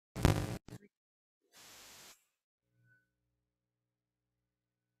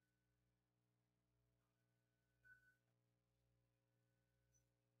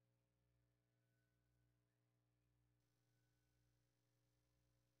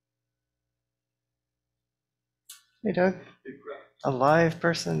Hey, Doug. A live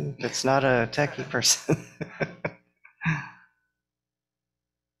person that's not a techie person.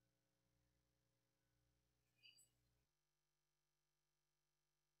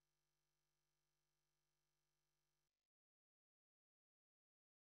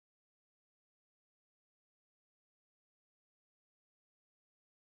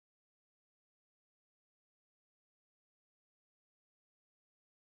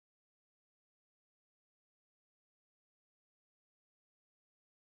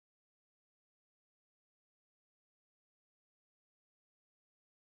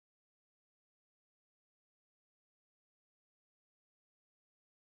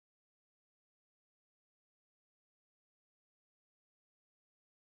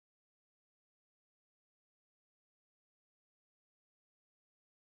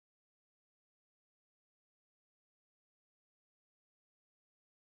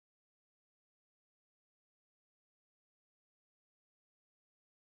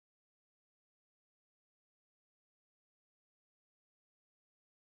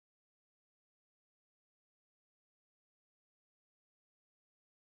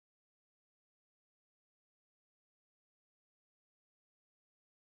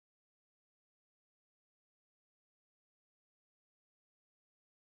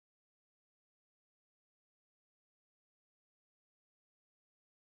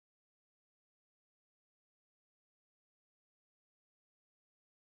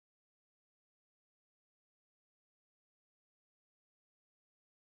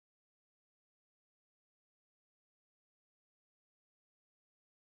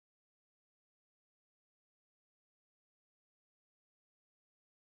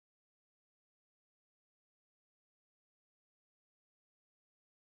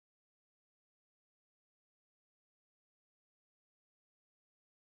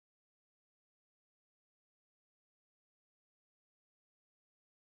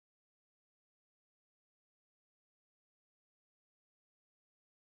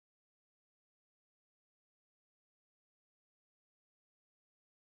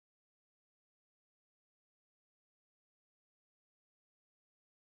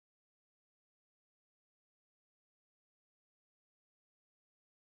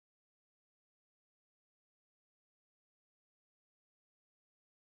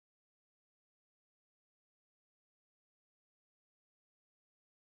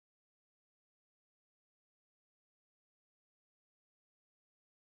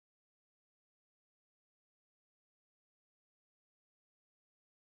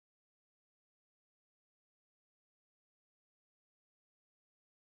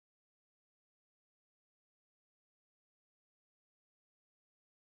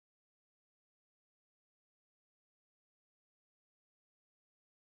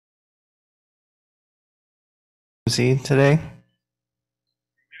 See today? Maybe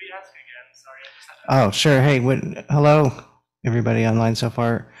ask again. Sorry, I just Oh, sure. Hey, hello, everybody online so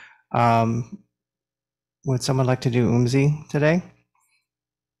far. Would someone like to do Umzi today?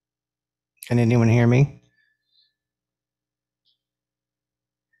 Can anyone hear me?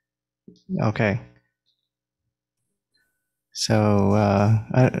 Okay. So,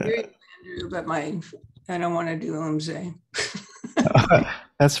 Andrew, but I don't want to do Umze.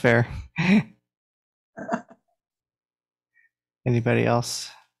 that's fair. Anybody else?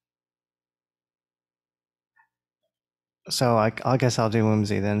 So I guess I'll do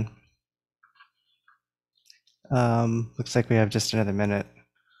Umzi then. Looks like we have just another minute.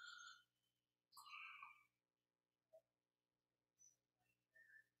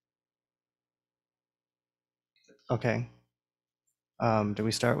 Okay. Do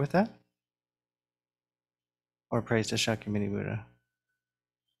we start with that? Or praise to Shakyamuni Buddha?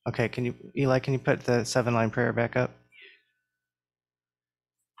 Okay, Eli, can you put the 7-line prayer back up?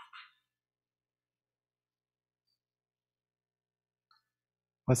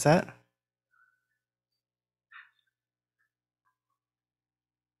 What's that?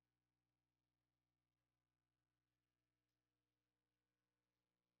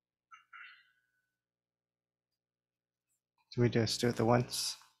 Do we just do it the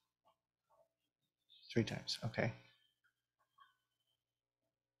once? 3 times, okay.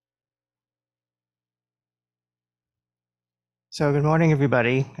 So good morning,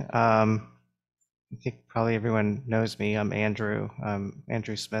 everybody. I think probably everyone knows me. I'm Andrew. I'm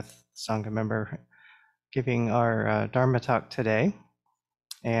Andrew Smith, Sangha member, giving our Dharma talk today.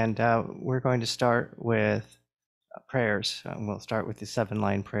 And we're going to start with prayers. We'll start with the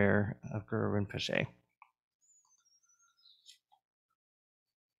 7-line prayer of Guru Rinpoche.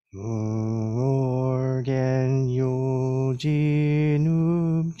 Organ Yoji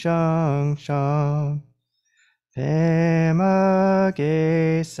Nub Chang Shang Pema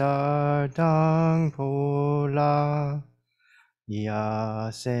ge sardang pola. Ya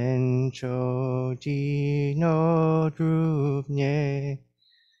sen cho di no drup nye.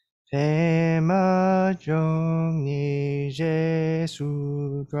 Pema jong ni je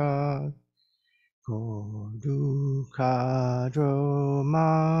su dra. Ko du ka dro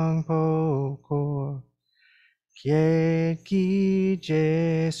mang po ko. Kye ki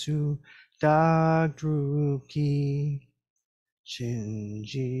je su dag drup ki. Shin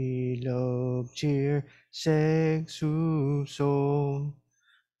ji lob chir sek su so.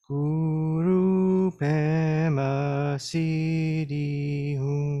 Guru pema sidi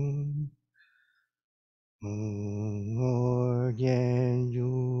hun. Morgen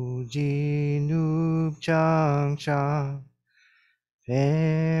yu ji nup chang chang.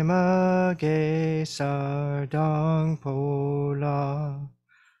 Pema ge sardang pola.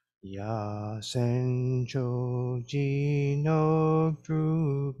 Ya sen cho ji nok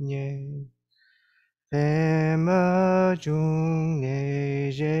drup nye. Pema jung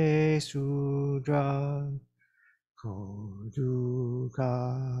ne je su dra. Ko du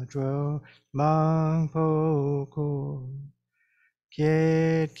ka dro mang po ko.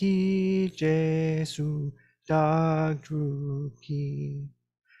 Kiet ki je su dag dru ki.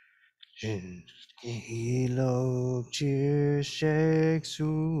 Jin ki lo chir shek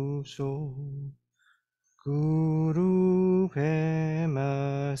su so. Guru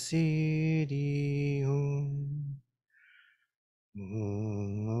pema sidi hun.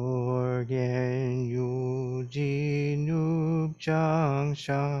 Morgen yu ji nup chang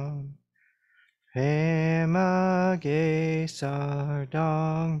shang. Pema ge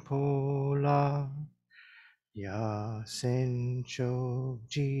sardang pola. Ya sen cho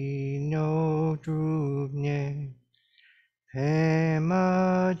ji no drup nye.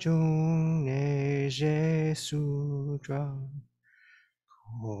 Pema jung ne je su dra.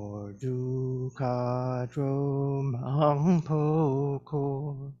 Ko du ka dro mang po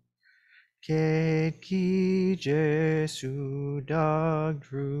ko. Ket ki je su dag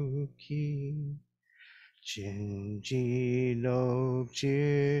dru ki. Jin ji lo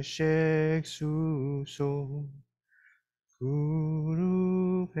chir shek su so.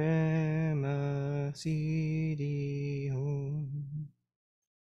 Guru pema sidi hong.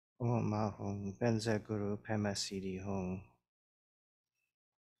 Om ma hong benze guru pema sidi hong.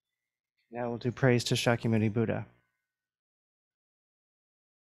 Now we'll do praise to Shakyamuni Buddha.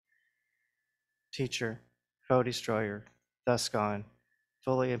 Teacher, foe destroyer, thus gone,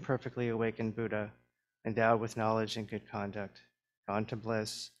 fully and perfectly awakened Buddha, endowed with knowledge and good conduct, gone to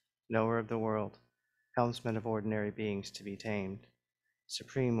bliss, knower of the world, helmsman of ordinary beings to be tamed,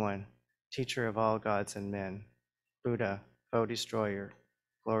 Supreme One, teacher of all gods and men, Buddha, foe destroyer,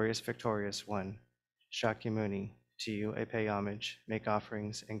 glorious victorious one, Shakyamuni, to you I pay homage, make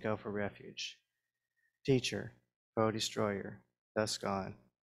offerings, and go for refuge. Teacher, foe destroyer, thus gone,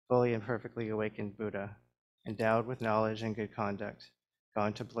 fully and perfectly awakened Buddha, endowed with knowledge and good conduct,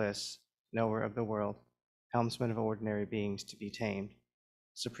 gone to bliss, knower of the world, helmsman of ordinary beings to be tamed,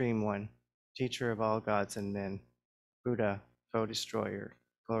 Supreme One, teacher of all gods and men, Buddha, foe destroyer,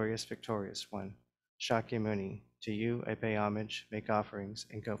 glorious victorious one, Shakyamuni, to you I pay homage, make offerings,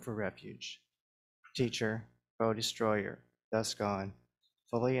 and go for refuge. Teacher, foe destroyer, thus gone,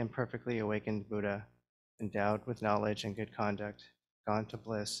 fully and perfectly awakened Buddha, endowed with knowledge and good conduct, gone to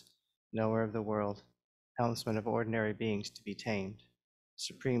bliss, knower of the world, helmsman of ordinary beings to be tamed,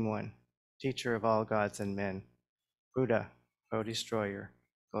 Supreme One, teacher of all gods and men, Buddha, foe destroyer,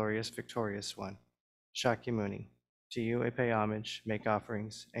 glorious victorious one, Shakyamuni, to you I pay homage, make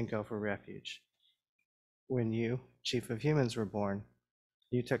offerings, and go for refuge. When you, chief of humans, were born,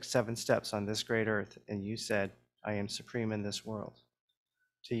 you took 7 steps on this great earth, and you said, I am supreme in this world.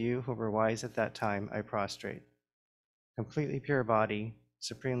 To you who were wise at that time, I prostrate. Completely pure body,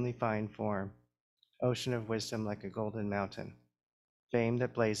 supremely fine form, ocean of wisdom like a golden mountain, fame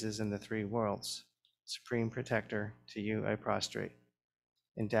that blazes in the 3 worlds, supreme protector, to you I prostrate.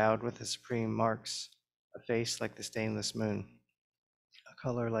 Endowed with the supreme marks, a face like the stainless moon, a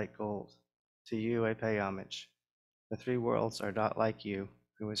color like gold, to you I pay homage. The 3 worlds are not like you,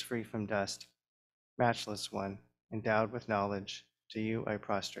 who is free from dust, matchless one, endowed with knowledge, to you I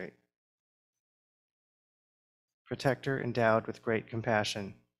prostrate. Protector endowed with great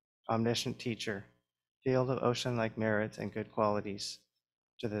compassion, omniscient teacher, field of ocean-like merit and good qualities,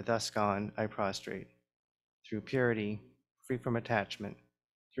 to the thus gone I prostrate. Through purity, free from attachment,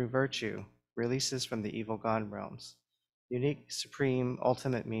 through virtue, releases from the evil gone realms, unique, supreme,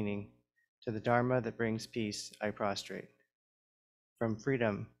 ultimate meaning, to the Dharma that brings peace I prostrate. From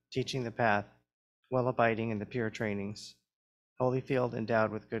freedom, teaching the path, well abiding in the pure trainings. Holy field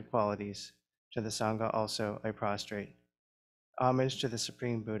endowed with good qualities, to the Sangha also I prostrate. Homage to the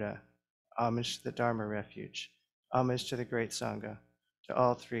Supreme Buddha, homage to the Dharma refuge, homage to the great Sangha, to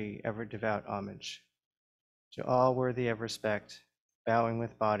all three ever devout homage. To all worthy of respect, bowing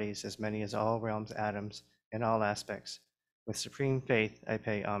with bodies as many as all realms atoms in all aspects, with supreme faith I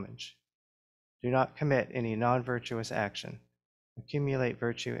pay homage. Do not commit any non-virtuous action. Accumulate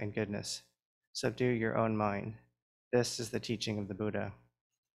virtue and goodness. Subdue your own mind. This is the teaching of the Buddha.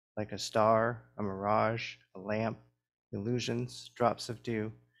 Like a star, a mirage, a lamp, illusions, drops of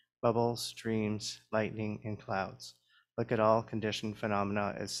dew, bubbles, dreams, lightning, and clouds. Look at all conditioned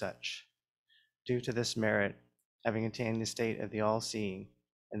phenomena as such. Due to this merit, having attained the state of the all-seeing,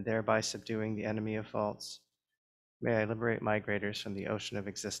 and thereby subduing the enemy of faults, may I liberate migrators from the ocean of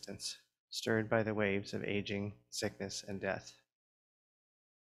existence, stirred by the waves of aging, sickness, and death.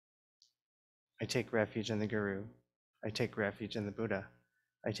 I take refuge in the Guru. I take refuge in the Buddha.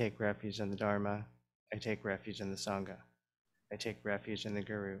 I take refuge in the Dharma. I take refuge in the Sangha. I take refuge in the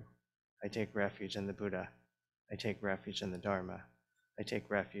Guru. I take refuge in the Buddha. I take refuge in the Dharma. I take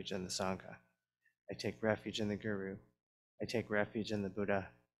refuge in the Sangha. I take refuge in the Guru. I take refuge in the Buddha.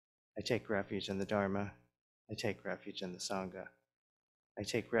 I take refuge in the Dharma. I take refuge in the Sangha. I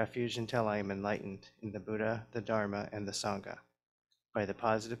take refuge until I am enlightened in the Buddha, the Dharma, and the Sangha. By the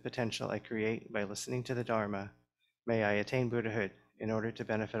positive potential I create by listening to the Dharma, may I attain Buddhahood in order to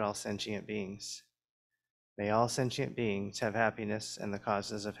benefit all sentient beings. May all sentient beings have happiness and the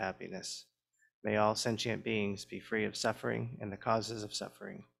causes of happiness. May all sentient beings be free of suffering and the causes of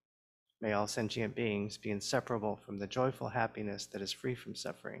suffering. May all sentient beings be inseparable from the joyful happiness that is free from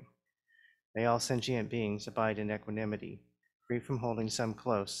suffering. May all sentient beings abide in equanimity, free from holding some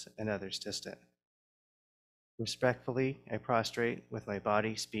close and others distant. Respectfully, I prostrate with my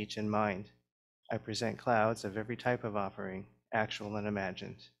body, speech, and mind. I present clouds of every type of offering, actual and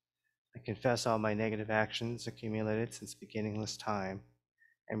imagined. I confess all my negative actions accumulated since beginningless time,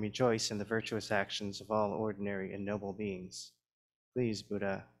 and rejoice in the virtuous actions of all ordinary and noble beings. Please,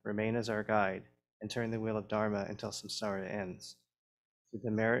 Buddha, remain as our guide, and turn the wheel of Dharma until samsara ends. Through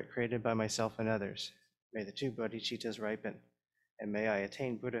the merit created by myself and others, may the two bodhicittas ripen, and may I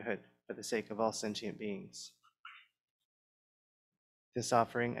attain Buddhahood for the sake of all sentient beings. This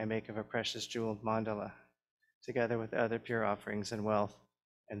offering I make of a precious jeweled mandala, together with other pure offerings and wealth,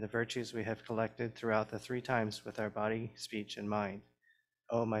 and the virtues we have collected throughout the 3 times with our body, speech, and mind.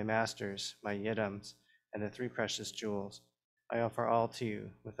 O my masters, my yidams, and the 3 precious jewels, I offer all to you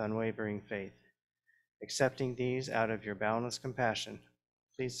with unwavering faith. Accepting these out of your boundless compassion,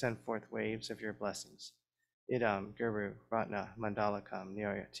 please send forth waves of your blessings. Idam, Guru, Ratna, Mandalakam,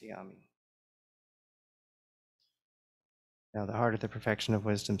 Niryatiyami. Now the Heart of the Perfection of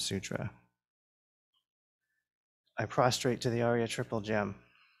Wisdom Sutra. I prostrate to the Arya Triple Gem.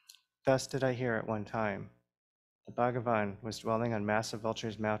 Thus did I hear at one time. The Bhagavan was dwelling on Massive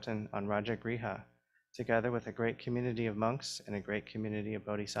Vulture's Mountain on Rajagriha, together with a great community of monks and a great community of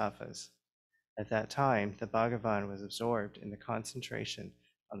bodhisattvas. At that time, the Bhagavan was absorbed in the concentration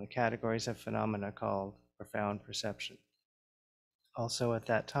on the categories of phenomena called profound perception. Also at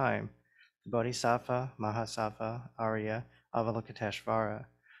that time, the Bodhisattva, Mahasattva, Arya, Avalokiteshvara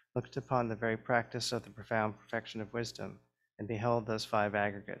looked upon the very practice of the profound perfection of wisdom and beheld those 5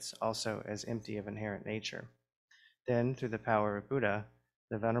 aggregates also as empty of inherent nature. Then, through the power of Buddha,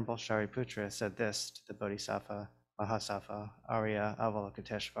 the Venerable Shariputra said this to the Bodhisattva, Mahasattva, Arya,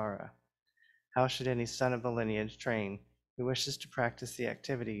 Avalokiteshvara. How should any son of the lineage train who wishes to practice the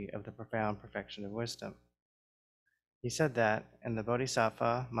activity of the profound perfection of wisdom? He said that, and the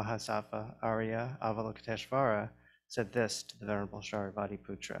Bodhisattva, Mahasattva, Arya, Avalokiteshvara said this to the Venerable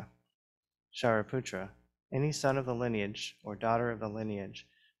Shariputra. Shariputra, any son of the lineage or daughter of the lineage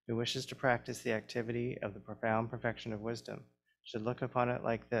who wishes to practice the activity of the profound perfection of wisdom should look upon it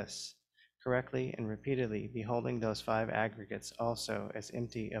like this, correctly and repeatedly beholding those 5 aggregates also as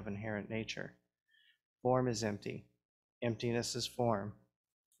empty of inherent nature. Form is empty. Emptiness is form.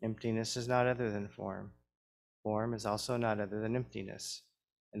 Emptiness is not other than form. Form is also not other than emptiness.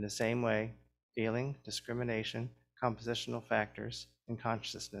 In the same way, feeling, discrimination, compositional factors, and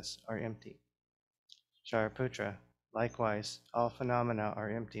consciousness are empty. Shariputra, likewise, all phenomena are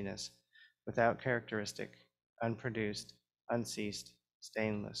emptiness, without characteristic, unproduced, unceased,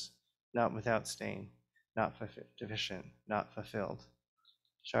 stainless, not without stain, not deficient, not fulfilled.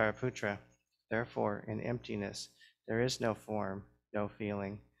 Shariputra, therefore, in emptiness, there is no form, no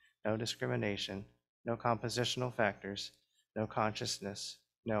feeling, no discrimination, no compositional factors, no consciousness,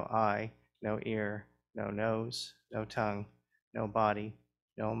 no eye, no ear, no nose, no tongue, no body,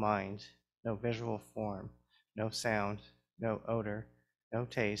 no mind, no visual form, no sound, no odor, no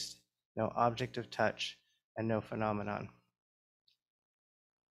taste, no object of touch, and no phenomenon.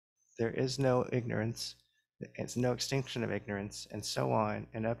 There is no ignorance, it's no extinction of ignorance, and so on,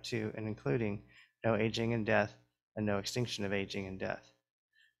 and up to and including no aging and death, and no extinction of aging and death.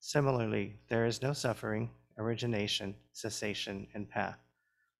 Similarly, there is no suffering, origination, cessation, and path.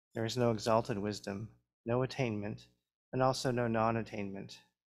 There is no exalted wisdom, no attainment, and also no non-attainment.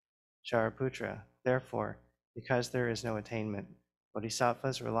 Shariputra, therefore, because there is no attainment,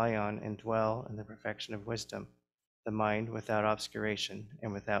 bodhisattvas rely on and dwell in the perfection of wisdom, the mind without obscuration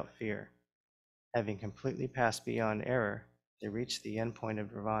and without fear. Having completely passed beyond error, they reach the end point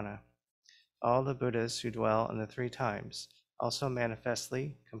of nirvana. All the Buddhas who dwell in the three times also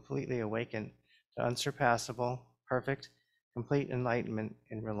manifestly, completely awaken to unsurpassable, perfect, complete enlightenment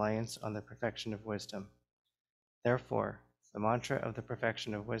in reliance on the perfection of wisdom. Therefore, the mantra of the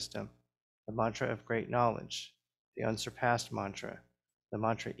perfection of wisdom, the mantra of great knowledge, the unsurpassed mantra, the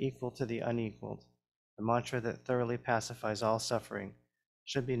mantra equal to the unequaled, the mantra that thoroughly pacifies all suffering,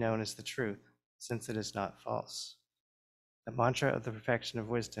 should be known as the truth, since it is not false. The mantra of the perfection of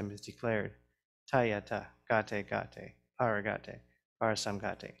wisdom is declared Tayata Gate Gate Paragate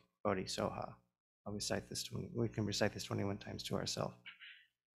Parasamgate Bodhi Soha. I'll recite this. We can recite this 21 times to ourselves.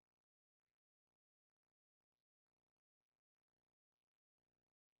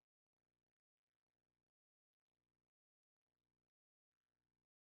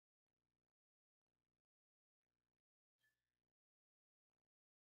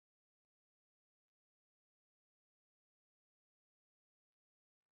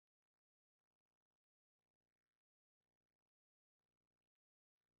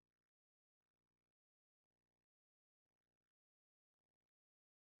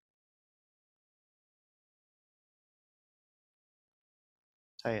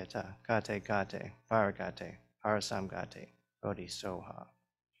 Tayata Gate Gate Paragate Parasamgate Bodhi Soha.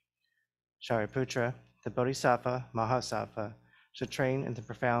 Shariputra, the Bodhisattva, Mahasattva, should train in the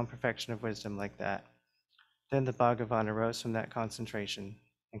profound perfection of wisdom like that. Then the Bhagavan arose from that concentration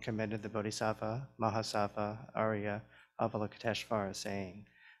and commended the Bodhisattva, Mahasattva, Arya, Avalokiteshvara, saying,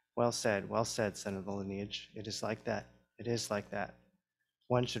 well said, son of the lineage. It is like that. It is like that.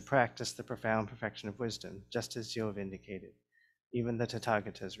 One should practice the profound perfection of wisdom, just as you have indicated. Even the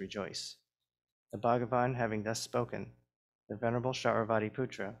Tathagatas rejoice. The Bhagavan having thus spoken, the Venerable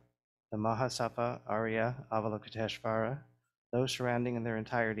Sharavatiputra, the Mahasattva, Arya, Avalokiteshvara, those surrounding in their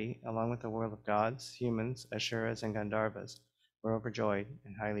entirety, along with the world of gods, humans, Asuras, and Gandharvas, were overjoyed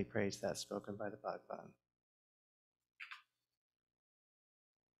and highly praised that spoken by the Bhagavan.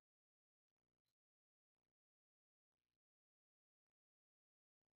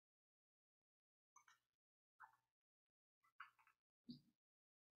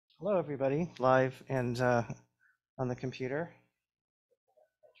 Hello, everybody, live and on the computer,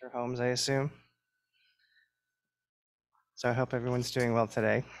 at your homes, I assume. So I hope everyone's doing well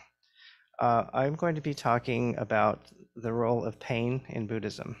today. I'm going to be talking about the role of pain in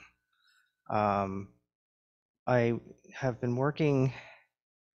Buddhism. I have been working,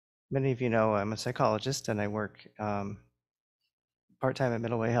 many of you know I'm a psychologist, and I work part-time at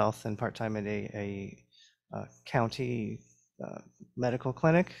Middle Way Health and part-time at a county medical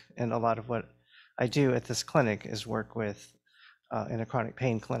clinic. And a lot of what I do at this clinic is work with, in a chronic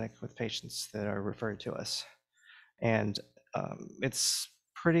pain clinic with patients that are referred to us. And it's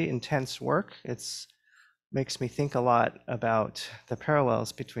pretty intense work. It's makes me think a lot about the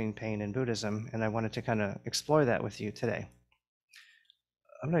parallels between pain and Buddhism, and I wanted to kind of explore that with you today.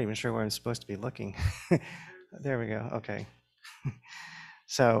 I'm not even sure where I'm supposed to be looking. There we go. Okay.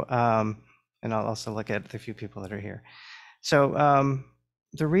 So, and I'll also look at the few people that are here. So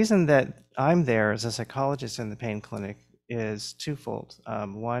the reason that I'm there as a psychologist in the pain clinic is twofold.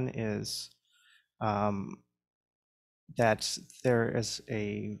 One is that there is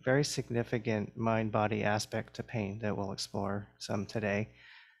a very significant mind-body aspect to pain that we'll explore some today,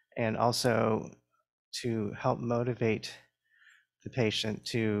 and also to help motivate the patient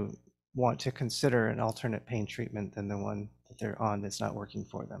to want to consider an alternate pain treatment than the one that they're on that's not working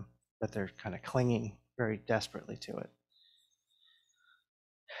for them, but they're kind of clinging very desperately to it.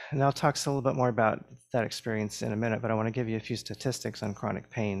 And I'll talk a little bit more about that experience in a minute, but I want to give you a few statistics on chronic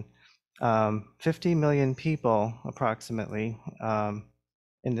pain. 50 million people approximately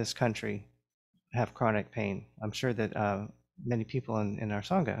in this country have chronic pain. I'm sure that many people in our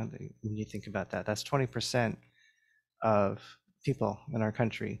Sangha, when you think about that, that's 20% of people in our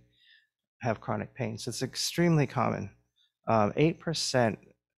country have chronic pain. So it's extremely common. 8%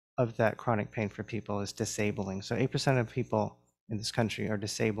 of that chronic pain for people is disabling. So 8% of people in this country are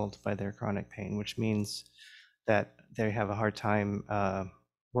disabled by their chronic pain, which means that they have a hard time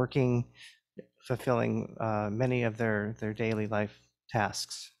working, fulfilling many of their daily life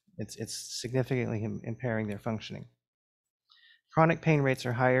tasks. It's significantly impairing their functioning. Chronic pain rates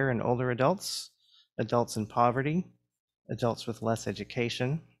are higher in older adults, adults in poverty, adults with less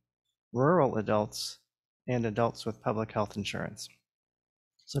education, rural adults, and adults with public health insurance.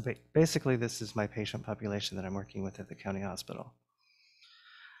 So basically, this is my patient population that I'm working with at the county hospital.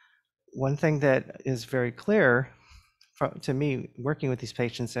 One thing that is very clear to me, working with these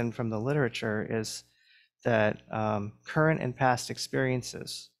patients and from the literature, is that current and past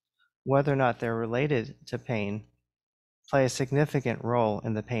experiences, whether or not they're related to pain, play a significant role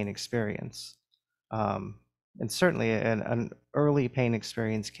in the pain experience. And certainly an early pain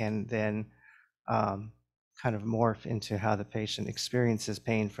experience can then kind of morph into how the patient experiences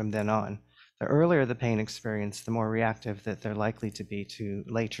pain from then on. The earlier the pain experience, the more reactive that they're likely to be to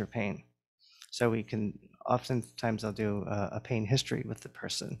later pain. So we can, oftentimes I'll do a pain history with the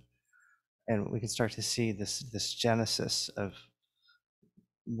person, and we can start to see this genesis of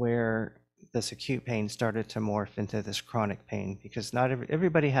where this acute pain started to morph into this chronic pain, because not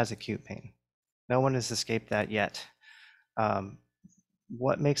everybody has acute pain. No one has escaped that yet.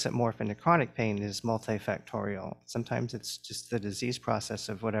 What makes it morph into chronic pain is multifactorial. Sometimes it's just the disease process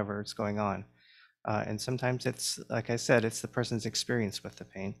of whatever is going on. And sometimes it's, like I said, it's the person's experience with the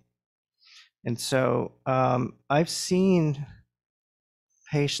pain. And so I've seen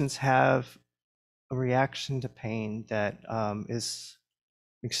patients have a reaction to pain that is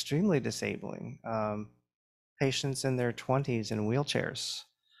extremely disabling. Patients in their 20s in wheelchairs,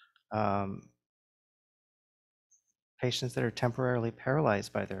 patients that are temporarily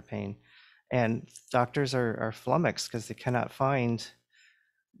paralyzed by their pain. And doctors are flummoxed because they cannot find,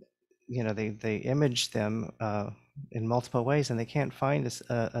 they image them in multiple ways, and they can't find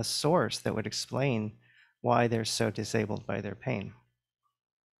a source that would explain why they're so disabled by their pain.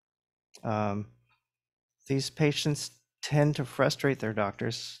 These patients tend to frustrate their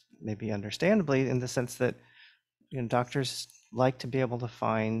doctors, maybe understandably, in the sense that doctors like to be able to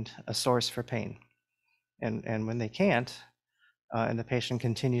find a source for pain. And when they can't, and the patient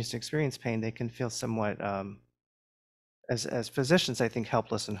continues to experience pain, they can feel somewhat, as physicians, I think,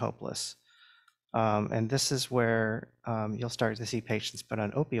 helpless and hopeless. And this is where you'll start to see patients put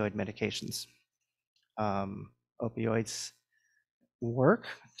on opioid medications. Opioids work,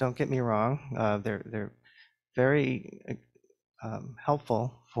 don't get me wrong. They're very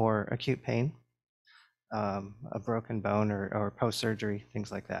helpful for acute pain, a broken bone or post-surgery,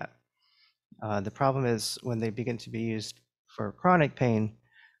 things like that. The problem is when they begin to be used for chronic pain,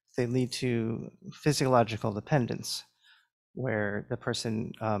 they lead to physiological dependence, where the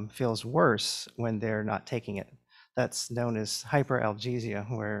person feels worse when they're not taking it. That's known as hyperalgesia,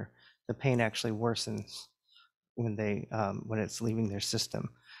 where the pain actually worsens when it's leaving their system,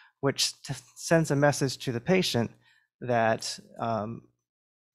 which sends a message to the patient that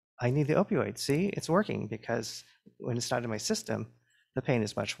I need the opioid. See, it's working, because when it's not in my system, the pain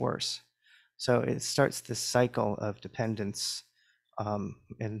is much worse. So it starts this cycle of dependence,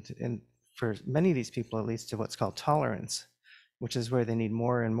 and for many of these people, it leads to what's called tolerance, which is where they need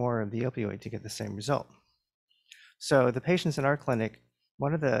more and more of the opioid to get the same result. So the patients in our clinic,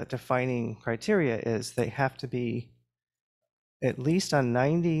 one of the defining criteria is they have to be at least on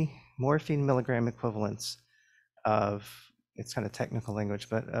 90 morphine milligram equivalents of, it's kind of technical language,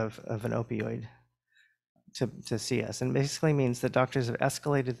 but of an opioid to see us. And basically means that doctors have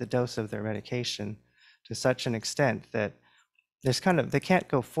escalated the dose of their medication to such an extent that they can't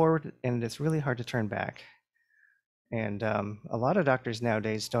go forward, and it's really hard to turn back. And a lot of doctors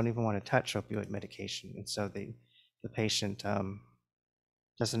nowadays don't even want to touch opioid medication. And so the patient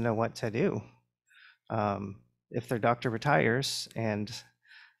doesn't know what to do. If their doctor retires and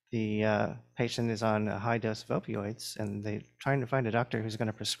the patient is on a high dose of opioids and they're trying to find a doctor who's going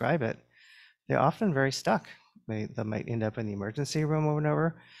to prescribe it, they're often very stuck. They might end up in the emergency room over and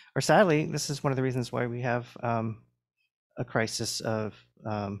over. Or sadly, this is one of the reasons why we have a crisis of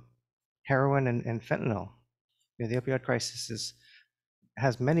heroin and fentanyl. The opioid crisis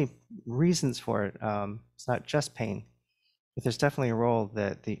has many reasons for it. It's not just pain, but there's definitely a role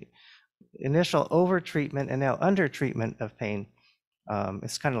that the initial over-treatment and now under-treatment of pain,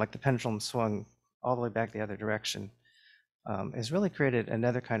 it's kind of like the pendulum swung all the way back the other direction, has really created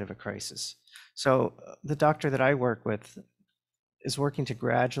another kind of a crisis. So the doctor that I work with is working to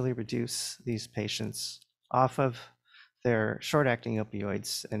gradually reduce these patients off of their short-acting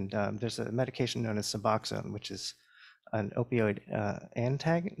opioids. And there's a medication known as Suboxone, which is an opioid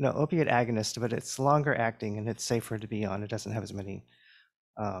opioid agonist, but it's longer acting and it's safer to be on. It doesn't have as many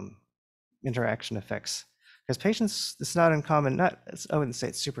interaction effects. Because patients, it's not uncommon, I wouldn't say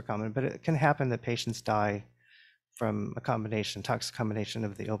it's super common, but it can happen that patients die from a toxic combination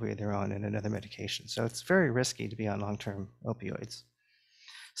of the opioid they're on and another medication. So it's very risky to be on long-term opioids.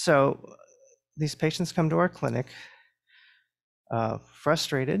 So these patients come to our clinic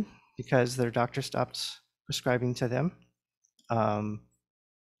frustrated because their doctor stopped prescribing to them.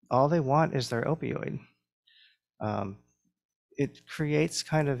 All they want is their opioid. It creates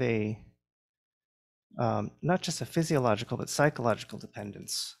kind of a not just a physiological but psychological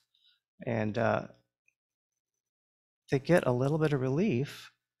dependence, and they get a little bit of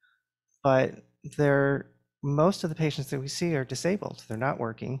relief, but most of the patients that we see are disabled. They're not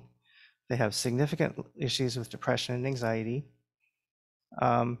working. They have significant issues with depression and anxiety.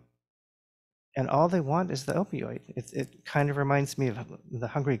 And all they want is the opioid. It kind of reminds me of the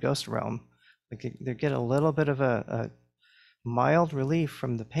Hungry Ghost realm. Like they get a little bit of a mild relief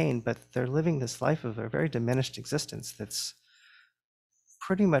from the pain, but they're living this life of a very diminished existence that's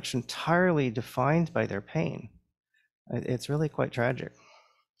pretty much entirely defined by their pain. It's really quite tragic.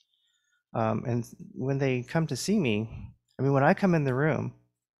 And when they come to see me, I mean, when I come in the room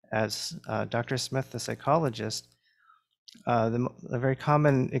as Dr. Smith, the psychologist, a very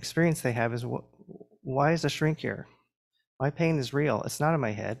common experience they have is, why is a shrink here? My pain is real. It's not in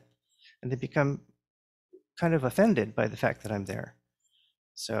my head. And they become kind of offended by the fact that I'm there.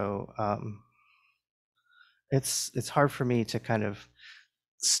 So it's hard for me to kind of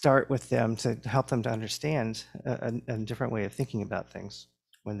start with them to help them to understand a different way of thinking about things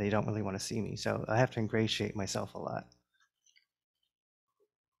when they don't really want to see me. So I have to ingratiate myself a lot.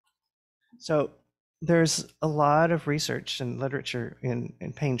 So there's a lot of research and literature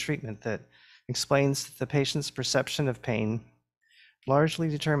in pain treatment that explains that the patient's perception of pain largely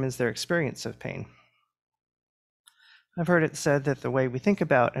determines their experience of pain. I've heard it said that the way we think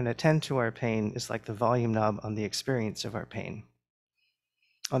about and attend to our pain is like the volume knob on the experience of our pain.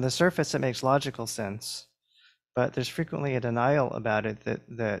 On the surface, it makes logical sense, but there's frequently a denial about it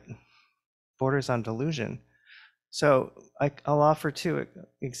that borders on delusion. So I'll offer two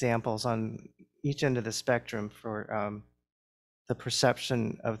examples on each end of the spectrum for the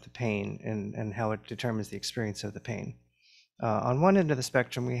perception of the pain and how it determines the experience of the pain. On one end of the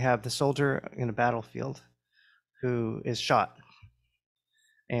spectrum, we have the soldier in a battlefield who is shot,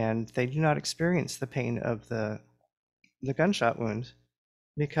 and they do not experience the pain of the gunshot wound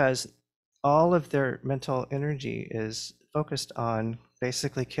because all of their mental energy is focused on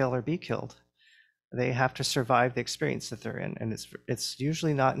basically kill or be killed. They have to survive the experience that they're in, and it's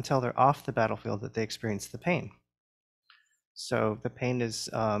usually not until they're off the battlefield that they experience the pain. So the pain is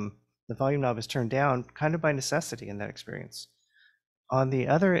the volume knob is turned down kind of by necessity in that experience. On the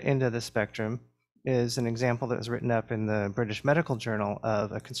other end of the spectrum is an example that was written up in the British Medical Journal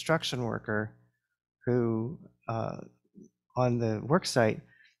of a construction worker who on the work site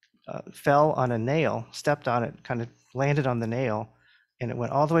fell on a nail, stepped on it, kind of landed on the nail, and it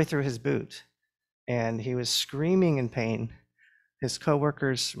went all the way through his boot. And he was screaming in pain. His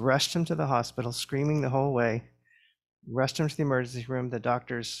coworkers rushed him to the hospital, screaming the whole way, rushed him to the emergency room. The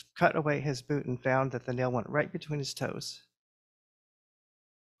doctors cut away his boot and found that the nail went right between his toes.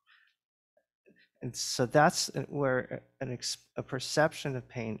 And so that's where a perception of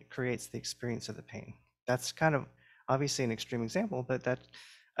pain creates the experience of the pain. That's kind of obviously an extreme example, but that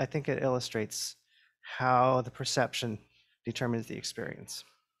I think it illustrates how the perception determines the experience.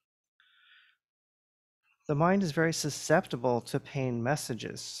 The mind is very susceptible to pain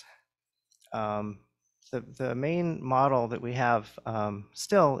messages. The main model that we have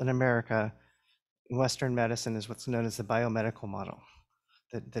still in America in Western medicine is what's known as the biomedical model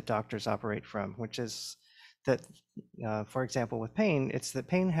that doctors operate from, which is that, for example, with pain, it's that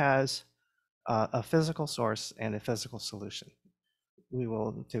pain has a physical source and a physical solution. We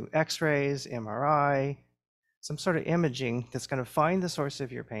will do x-rays, MRI, some sort of imaging that's going to find the source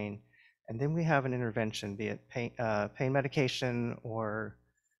of your pain, and then we have an intervention, be it pain medication or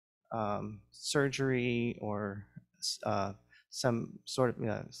surgery or some sort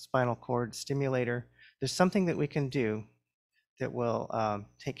of spinal cord stimulator. There's something that we can do that will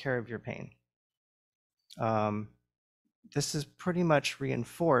take care of your pain. This is pretty much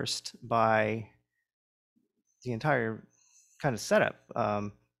reinforced by the entire kind of setup,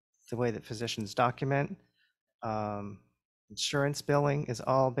 the way that physicians document, insurance billing is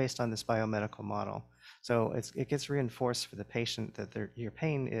all based on this biomedical model. So it gets reinforced for the patient that your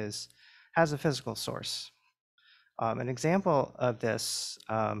pain has a physical source. An example of this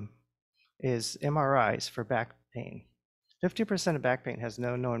is MRIs for back pain. 50% of back pain has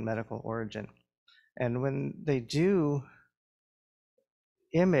no known medical origin. And when they do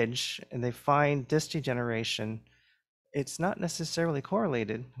image and they find disc degeneration, it's not necessarily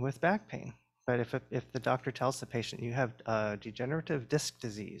correlated with back pain. But if the doctor tells the patient you have degenerative disc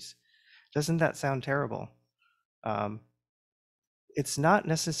disease, doesn't that sound terrible? It's not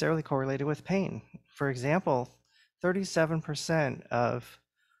necessarily correlated with pain. For example, 37% of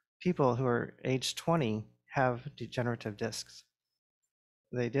people who are age 20 have degenerative discs.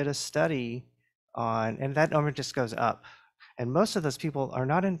 They did a study on, and that number just goes up. And most of those people are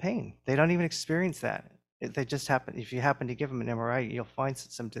not in pain. They don't even experience that. They just happen, if you happen to give them an MRI, you'll find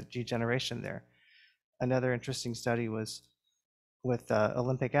some degeneration there. Another interesting study was with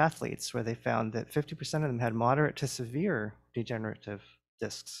Olympic athletes, where they found that 50% of them had moderate to severe degenerative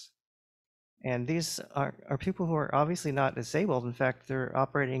discs. And these are people who are obviously not disabled. In fact, they're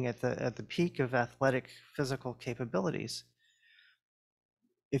operating at the peak of athletic physical capabilities.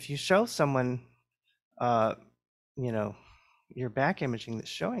 If you show someone, you know, your back imaging that's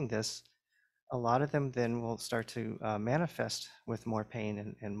showing this, a lot of them then will start to manifest with more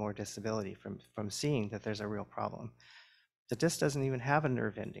pain and more disability from seeing that there's a real problem. The disc doesn't even have a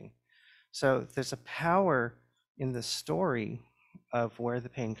nerve ending. So there's a power in the story of where the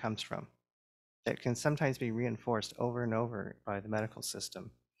pain comes from that can sometimes be reinforced over and over by the medical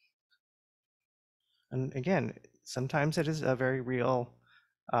system. And again, sometimes it is a very real,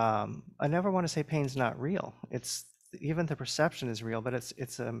 I never want to say pain's not real. It's even the perception is real, but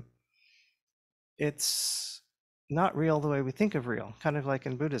it's not real the way we think of real, kind of like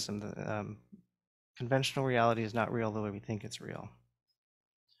in Buddhism. The conventional reality is not real the way we think it's real.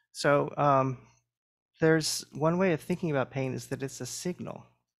 So there's one way of thinking about pain is that it's a signal.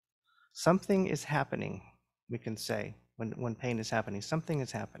 Something is happening, we can say, when pain is happening, something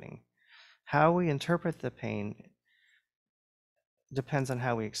is happening. How we interpret the pain depends on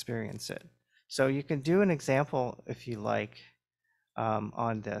how we experience it. So you can do an example, if you like,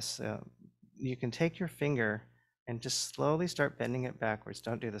 on this. You can take your finger and just slowly start bending it backwards.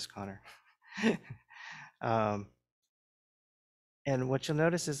 Don't do this, Connor. And what you'll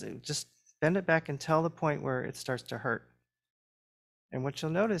notice is just bend it back until the point where it starts to hurt. And what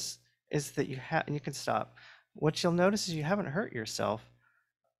you'll notice is that you can stop. What you'll notice is you haven't hurt yourself.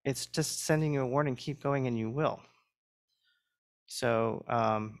 It's just sending you a warning, keep going, and you will. So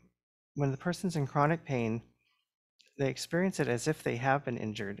when the person's in chronic pain, they experience it as if they have been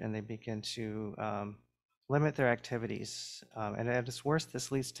injured, and they begin to limit their activities. And at its worst,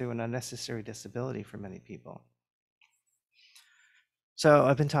 this leads to an unnecessary disability for many people. So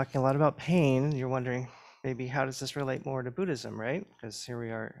I've been talking a lot about pain. You're wondering, maybe how does this relate more to Buddhism, right? Because here we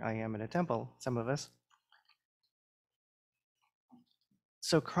are, I am in a temple, some of us.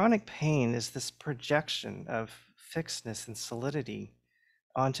 So chronic pain is this projection of fixedness and solidity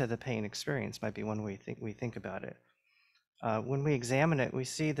onto the pain experience, might be one way we think about it. When we examine it, we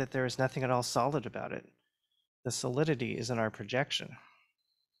see that there is nothing at all solid about it. The solidity is in our projection.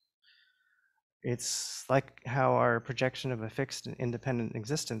 It's like how our projection of a fixed and independent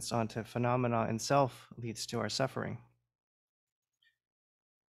existence onto phenomena in self leads to our suffering.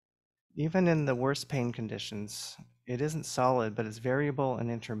 Even in the worst pain conditions, it isn't solid, but it's variable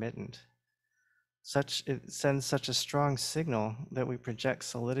and intermittent. It sends such a strong signal that we project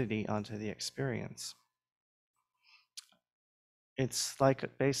solidity onto the experience. It's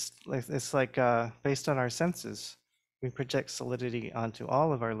like based on our senses. We project solidity onto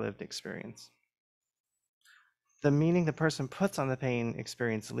all of our lived experience. The meaning the person puts on the pain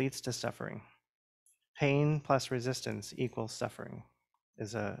experience leads to suffering. Pain plus resistance equals suffering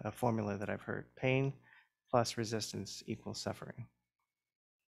is a formula that I've heard. Pain plus resistance equals suffering.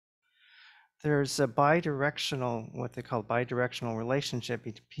 There's a bidirectional, what they call bidirectional relationship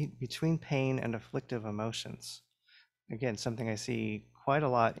between pain and afflictive emotions. Again, something I see quite a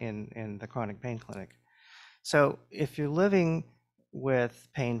lot in the chronic pain clinic. So if you're living with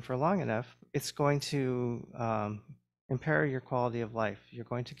pain for long enough, it's going to impair your quality of life. You're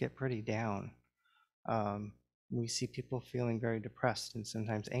going to get pretty down. We see people feeling very depressed and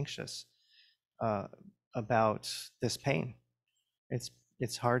sometimes anxious about this pain.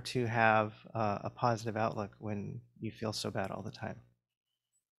 It's hard to have a positive outlook when you feel so bad all the time.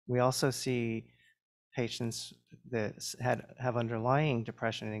 We also see patients that have underlying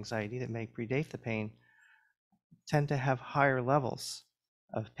depression and anxiety that may predate the pain tend to have higher levels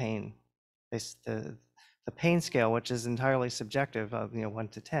of pain. The pain scale, which is entirely subjective of 1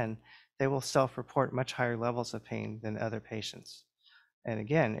 to 10, they will self-report much higher levels of pain than other patients. And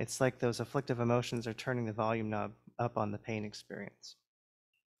again, it's like those afflictive emotions are turning the volume knob up on the pain experience.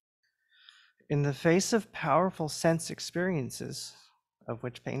 In the face of powerful sense experiences, of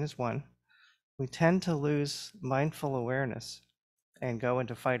which pain is one, we tend to lose mindful awareness and go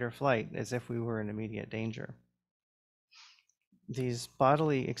into fight or flight as if we were in immediate danger. These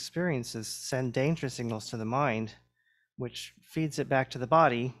bodily experiences send danger signals to the mind, which feeds it back to the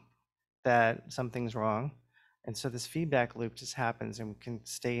body that something's wrong. And so this feedback loop just happens and we can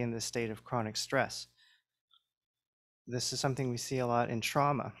stay in this state of chronic stress. This is something we see a lot in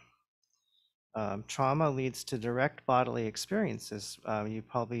trauma. Trauma leads to direct bodily experiences. You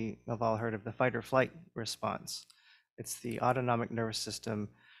probably have all heard of the fight or flight response. It's the autonomic nervous system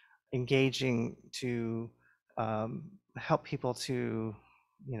engaging to help people to,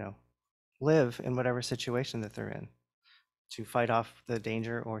 live in whatever situation that they're in, to fight off the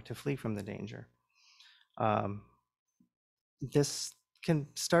danger or to flee from the danger. This can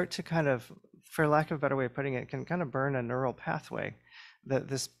start to kind of, for lack of a better way of putting it, can kind of burn a neural pathway.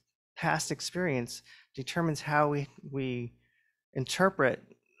 This past experience determines how we interpret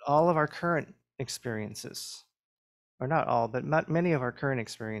all of our current experiences, or not all, but many of our current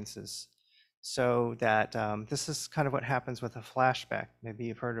experiences. So that this is kind of what happens with a flashback. Maybe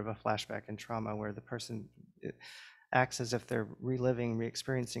you've heard of a flashback in trauma where the person acts as if they're reliving,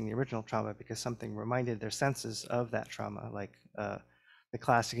 re-experiencing the original trauma because something reminded their senses of that trauma. Like the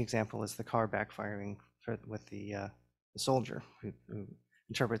classic example is the car backfiring with the soldier who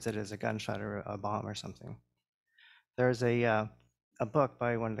interprets it as a gunshot or a bomb or something. There's a book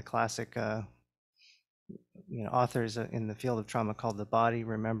by one of the classic authors in the field of trauma called The Body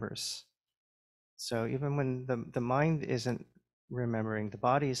Remembers. So even when the mind isn't remembering, the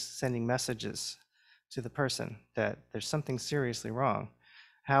body is sending messages to the person that there's something seriously wrong.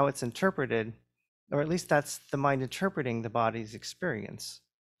 How it's interpreted, or at least that's the mind interpreting the body's experience,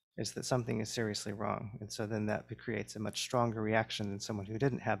 is that something is seriously wrong. And so then that creates a much stronger reaction than someone who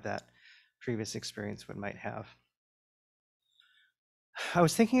didn't have that previous experience might have. I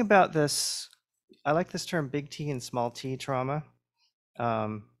was thinking about this, I like this term big T and small t trauma.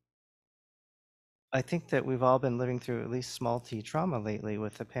 I think that we've all been living through at least small t trauma lately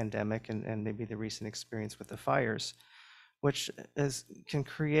with the pandemic and maybe the recent experience with the fires, which can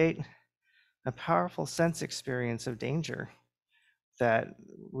create a powerful sense experience of danger that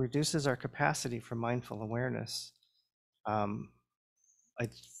reduces our capacity for mindful awareness. I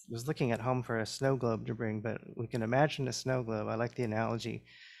was looking at home for a snow globe to bring, but we can imagine a snow globe. I like the analogy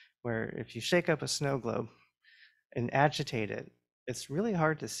where if you shake up a snow globe and agitate it, it's really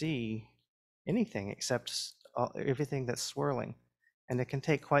hard to see anything except everything that's swirling. And it can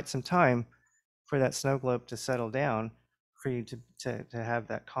take quite some time for that snow globe to settle down, for you to have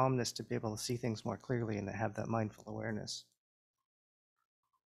that calmness, to be able to see things more clearly and to have that mindful awareness.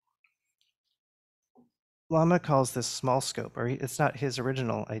 Lama calls this small scope, or it's not his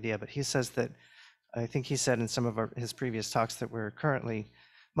original idea, but he says that, I think he said in some of his previous talks that we're currently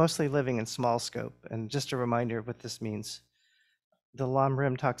mostly living in small scope. And just a reminder of what this means. The Lam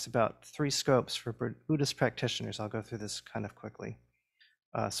Rim talks about 3 scopes for Buddhist practitioners. I'll go through this kind of quickly.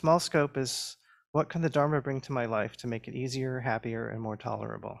 Small scope is, what can the Dharma bring to my life to make it easier, happier, and more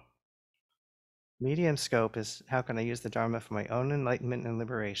tolerable? Medium scope is, how can I use the Dharma for my own enlightenment and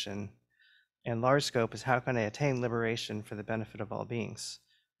liberation? And large scope is, how can I attain liberation for the benefit of all beings?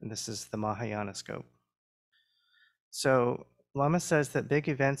 And this is the Mahayana scope. So Lama says that big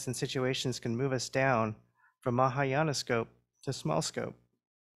events and situations can move us down from Mahayana scope to small scope.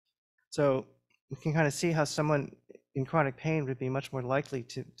 So we can kind of see how someone in chronic pain would be much more likely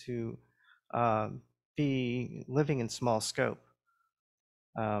to be living in small scope.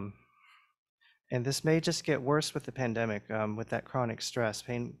 And this may just get worse with the pandemic, with that chronic stress.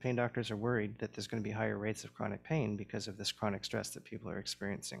 Pain doctors are worried that there's going to be higher rates of chronic pain because of this chronic stress that people are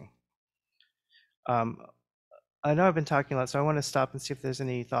experiencing. I know I've been talking a lot, so I want to stop and see if there's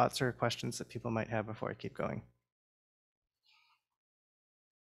any thoughts or questions that people might have before I keep going.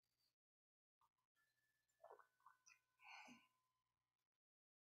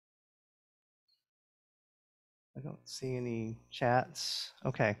 I don't see any chats.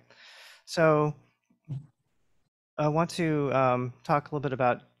 Okay, so I want to talk a little bit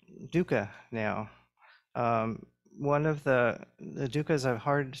about dukkha now. One of the dukkha is a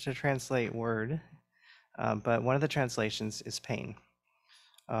hard to translate word, but one of the translations is pain.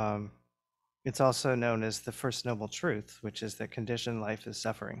 It's also known as the first noble truth, which is that conditioned life is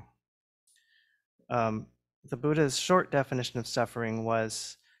suffering. The Buddha's short definition of suffering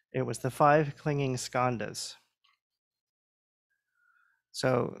was, it was the 5 clinging skandhas.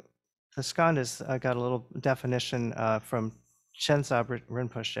 So the skandhas, I got a little definition from Chensab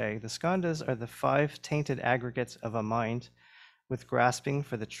Rinpoche. The skandhas are the 5 tainted aggregates of a mind with grasping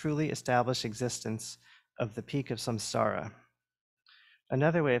for the truly established existence of the peak of samsara.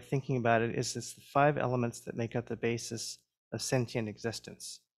 Another way of thinking about it is it's the 5 elements that make up the basis of sentient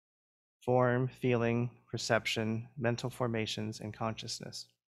existence: form, feeling, perception, mental formations, and consciousness.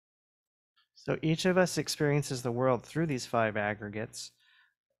 So each of us experiences the world through these 5 aggregates,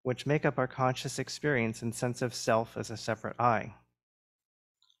 which make up our conscious experience and sense of self as a separate I.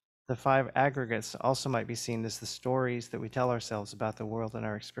 The 5 aggregates also might be seen as the stories that we tell ourselves about the world and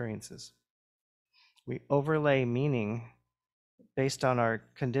our experiences. We overlay meaning based on our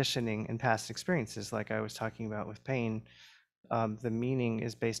conditioning and past experiences, like I was talking about with pain. The meaning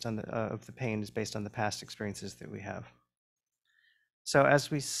is based on of the pain is based on the past experiences that we have. So as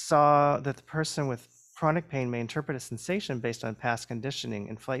we saw that the person with chronic pain may interpret a sensation based on past conditioning,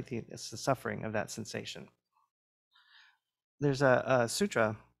 inflate the suffering of that sensation. There's a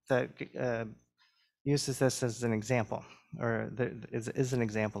sutra that uses this as an example, or is an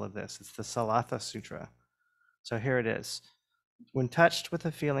example of this. It's the Salatha Sutra. So here it is. When touched with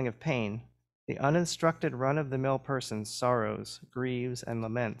a feeling of pain, the uninstructed run-of-the-mill person sorrows, grieves, and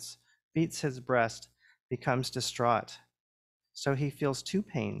laments, beats his breast, becomes distraught. So he feels 2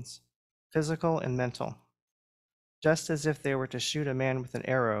 pains, physical and mental, just as if they were to shoot a man with an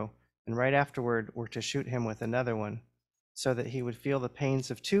arrow and right afterward were to shoot him with another one, so that he would feel the pains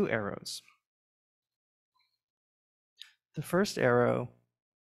of 2 arrows. The first arrow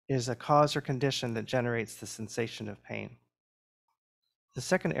is a cause or condition that generates the sensation of pain. The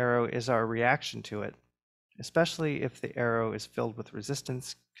second arrow is our reaction to it, especially if the arrow is filled with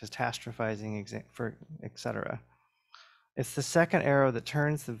resistance, catastrophizing, etc. It's the second arrow that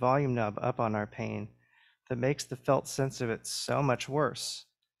turns the volume knob up on our pain, that makes the felt sense of it so much worse.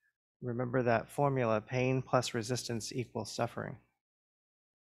 Remember that formula: pain plus resistance equals suffering.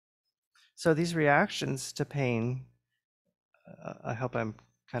 So these reactions to pain, I hope I'm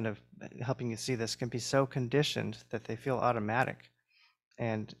kind of helping you see this, can be so conditioned that they feel automatic.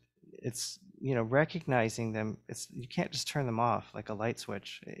 And it's, recognizing them, you can't just turn them off like a light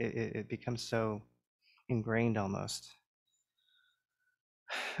switch. It becomes so ingrained almost.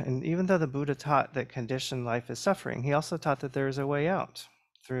 And even though the Buddha taught that conditioned life is suffering, he also taught that there is a way out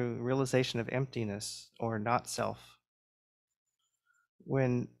through realization of emptiness or not self.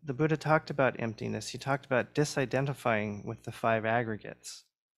 When the Buddha talked about emptiness, he talked about disidentifying with the 5 aggregates.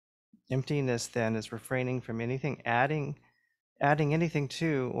 Emptiness then is refraining from anything adding anything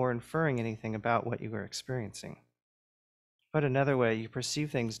to or inferring anything about what you are experiencing. Put another way, you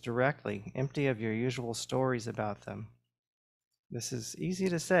perceive things directly, empty of your usual stories about them. This is easy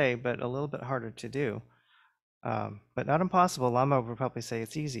to say, but a little bit harder to do. But not impossible. Lama would probably say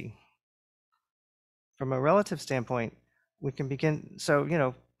it's easy. From a relative standpoint, we can begin.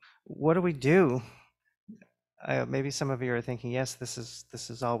 So, what do we do? Maybe some of you are thinking, yes, this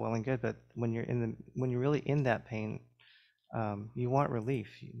is all well and good, but when you're really in that pain, you want relief.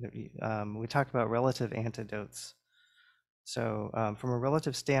 We talk about relative antidotes. So from a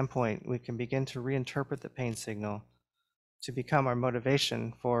relative standpoint, we can begin to reinterpret the pain signal to become our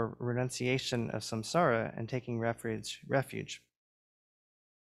motivation for renunciation of samsara and taking refuge.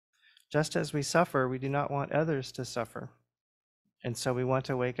 Just as we suffer, we do not want others to suffer. And so we want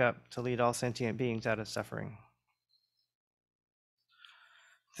to wake up to lead all sentient beings out of suffering.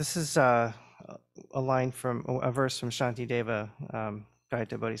 This is a line from a verse from Shantideva, Guide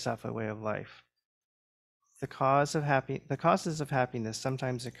to Bodhisattva Way of Life. The causes of happiness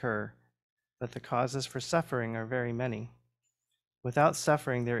sometimes occur, but the causes for suffering are very many. Without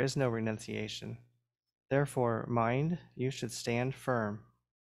suffering, there is no renunciation. Therefore, mind, you should stand firm.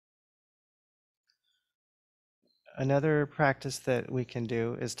 Another practice that we can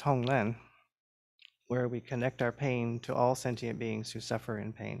do is Tonglen, where we connect our pain to all sentient beings who suffer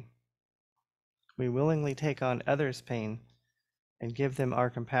in pain. We willingly take on others' pain and give them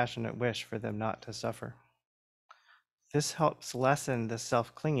our compassionate wish for them not to suffer. This helps lessen the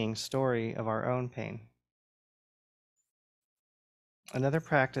self-clinging story of our own pain. Another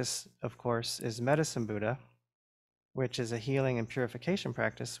practice, of course, is Medicine Buddha, which is a healing and purification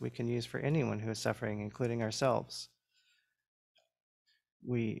practice we can use for anyone who is suffering, including ourselves.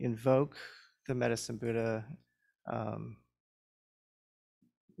 We invoke the Medicine Buddha,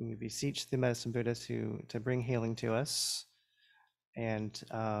 we beseech the Medicine Buddha to bring healing to us, and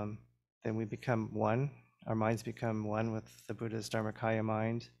then we become one. Our minds become one with the Buddha's Dharmakaya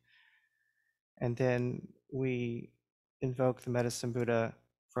mind. And then we invoke the Medicine Buddha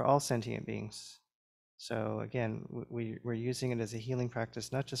for all sentient beings. So again, we're using it as a healing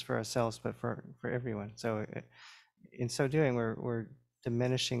practice, not just for ourselves, but for everyone. So in so doing, we're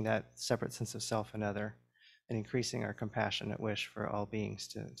diminishing that separate sense of self and other. and increasing our compassionate wish for all beings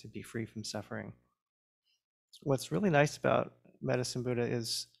to be free from suffering. What's really nice about Medicine Buddha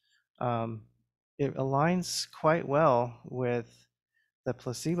is it aligns quite well with the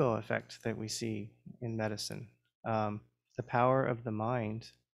placebo effect that we see in medicine. The power of the mind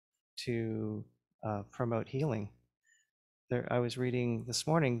to promote healing. I was reading this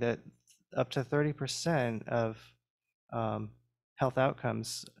morning that up to 30% of health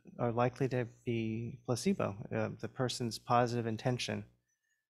outcomes are likely to be placebo, the person's positive intention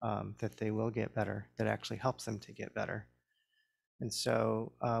that they will get better, that actually helps them to get better. And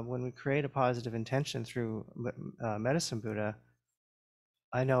so when we create a positive intention through Medicine Buddha,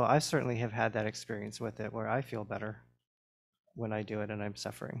 I know I certainly have had that experience with it where I feel better when I do it and I'm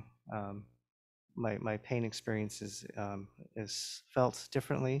suffering. My pain experience is felt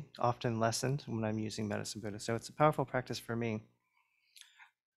differently, often lessened when I'm using Medicine Buddha. So it's a powerful practice for me.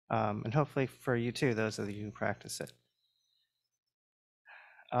 And hopefully for you too, those of you who practice it.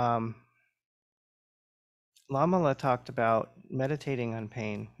 Lama talked about meditating on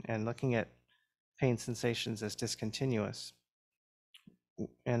pain and looking at pain sensations as discontinuous.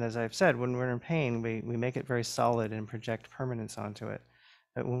 And as I've said, when we're in pain, we make it very solid and project permanence onto it.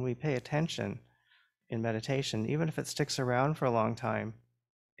 But when we pay attention in meditation, even if it sticks around for a long time,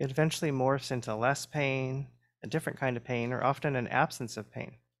 it eventually morphs into less pain, a different kind of pain, or often an absence of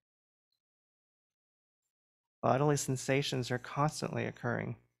pain. Bodily sensations are constantly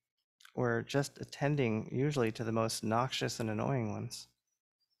occurring. We're just attending usually to the most noxious and annoying ones.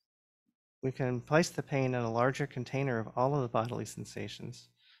 We can place the pain in a larger container of all of the bodily sensations,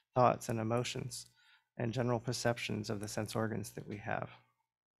 thoughts and emotions, and general perceptions of the sense organs that we have.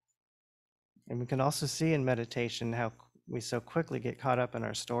 And we can also see in meditation how we so quickly get caught up in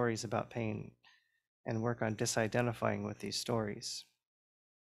our stories about pain and work on disidentifying with these stories.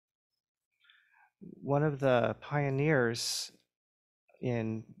 One of the pioneers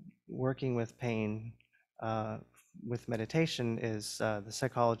in working with pain with meditation is the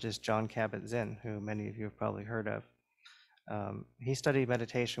psychologist Jon Kabat-Zinn, who many of you have probably heard of. He studied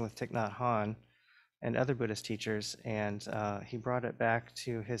meditation with Thich Nhat Hanh and other Buddhist teachers, and he brought it back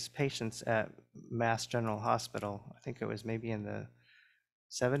to his patients at Mass General Hospital. I think it was maybe in the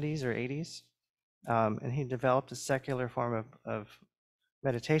 70s or 80s. And he developed a secular form of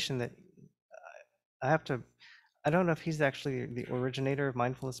meditation that I don't know if he's actually the originator of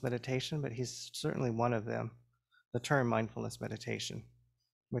mindfulness meditation, but he's certainly one of them, the term mindfulness meditation,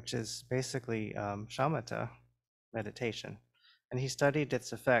 which is basically shamatha meditation. And he studied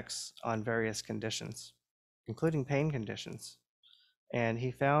its effects on various conditions, including pain conditions. And he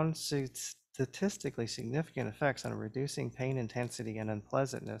found statistically significant effects on reducing pain intensity and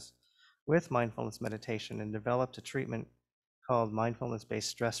unpleasantness with mindfulness meditation, and developed a treatment called mindfulness-based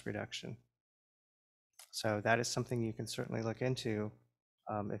stress reduction. So that is something you can certainly look into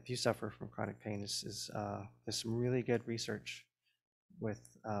if you suffer from chronic pain. There's some really good research with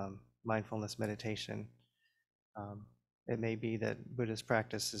mindfulness meditation. It may be that Buddhist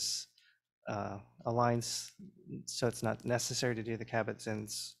practice aligns, so it's not necessary to do the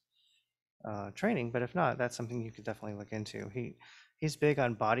Kabat-Zinn's training, but if not, that's something you could definitely look into. He's big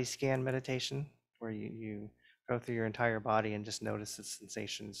on body scan meditation, where you go through your entire body and just notice the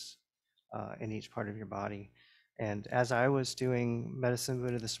sensations in each part of your body. And as I was doing Medicine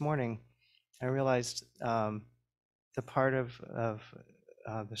Buddha this morning, I realized the part of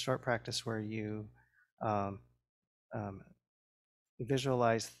the short practice where you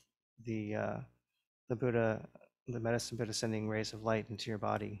visualize the Buddha, the Medicine Buddha sending rays of light into your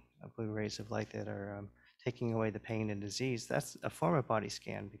body, blue rays of light that are taking away the pain and disease. That's a form of body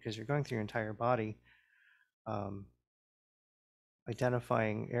scan, because you're going through your entire body,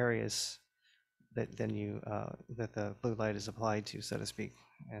 identifying areas that that the blue light is applied to, so to speak.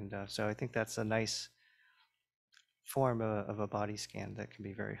 And so I think that's a nice form of a body scan that can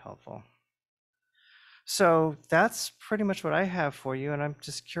be very helpful. So that's pretty much what I have for you, and I'm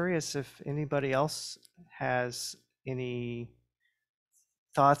just curious if anybody else has any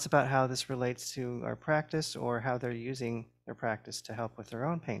thoughts about how this relates to our practice, or how they're using their practice to help with their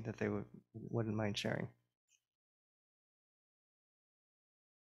own pain that they wouldn't mind sharing.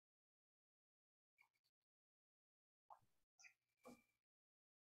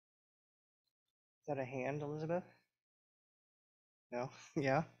 Is that a hand, Elizabeth? No?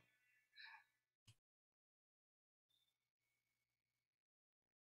 Yeah?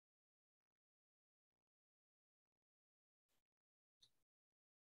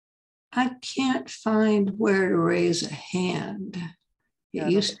 I can't find where to raise a hand. It Yeah, I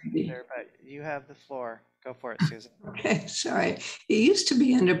don't used see to be. either, but you have the floor. Go for it, Susan. Okay, sorry. It used to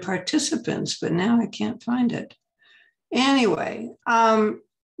be under participants, but now I can't find it. Anyway, I've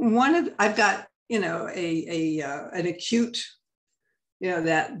got, an acute,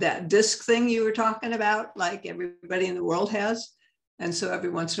 that disc thing you were talking about, like everybody in the world has. And so every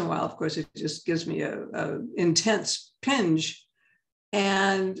once in a while, of course, it just gives me a intense pinch.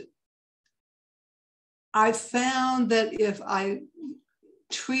 And I found that if I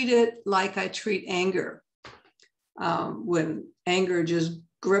treat it like I treat anger, when anger just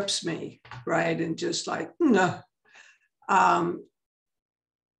grips me, right? And just like, no. And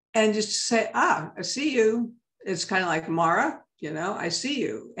just say, I see you. It's kind of like Mara, I see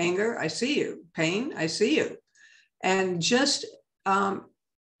you. Anger, I see you. Pain, I see you. And just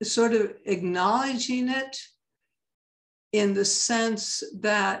sort of acknowledging it in the sense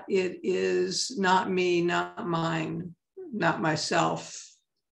that it is not me, not mine, not myself,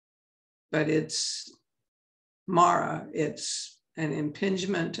 but it's Mara. It's an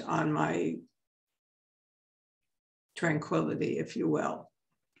impingement on my tranquility, if you will.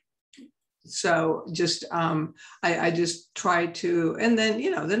 So just I just try to, and then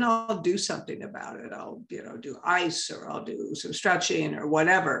then I'll do something about it. I'll do ice, or I'll do some stretching or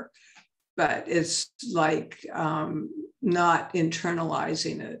whatever. But it's like not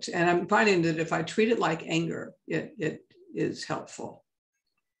internalizing it. And I'm finding that if I treat it like anger, it is helpful.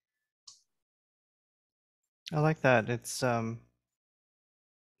 I like that. It's not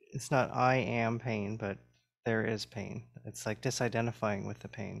I am pain, but there is pain. It's like disidentifying with the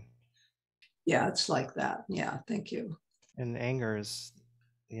pain. Yeah, it's like that. Yeah, thank you. And anger is,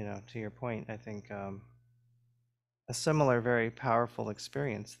 to your point, I think a similar, very powerful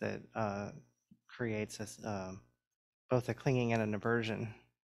experience that creates both a clinging and an aversion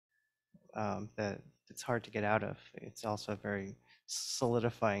that it's hard to get out of. It's also a very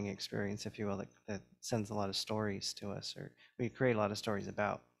solidifying experience, if you will, that sends a lot of stories to us, or we create a lot of stories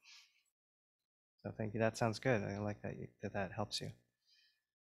about. So thank you. That sounds good. I like that that helps you.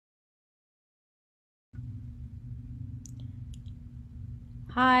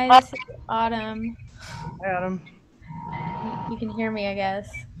 Hi, this is Autumn. Hi, Adam. You can hear me, I guess.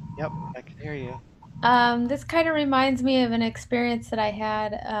 Yep, I can hear you. This kind of reminds me of an experience that I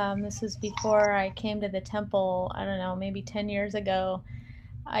had. This was before I came to the temple, I don't know, maybe 10 years ago.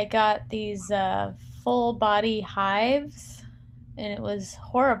 I got these full body hives, and it was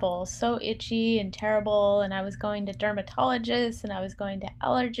horrible, so itchy and terrible. And I was going to dermatologists, and I was going to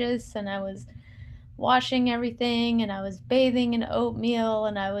allergists, and I was washing everything, and I was bathing in oatmeal,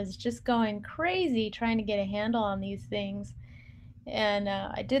 and I was just going crazy trying to get a handle on these things. And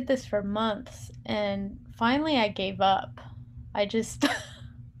I did this for months, and finally I gave up. I just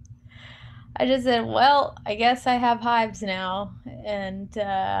I just said, well, I guess I have hives now, and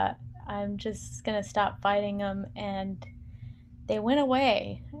I'm just gonna stop fighting them. And they went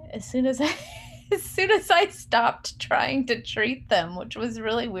away as soon as I as soon as I stopped trying to treat them, which was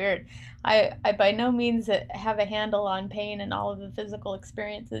really weird. I by no means have a handle on pain and all of the physical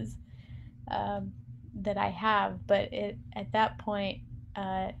experiences that I have, but at that point,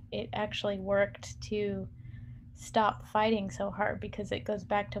 it actually worked to stop fighting so hard, because it goes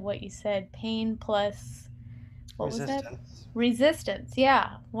back to what you said, pain plus, what was that? Resistance.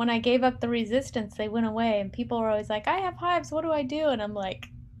 Yeah. When I gave up the resistance, they went away, and people were always like, I have hives, what do I do? And I'm like,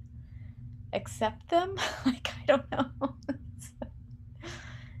 accept them? Like, I don't know.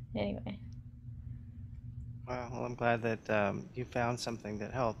 Anyway. Well, I'm glad that you found something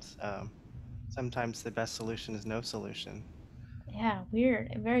that helps. Sometimes the best solution is no solution. Yeah,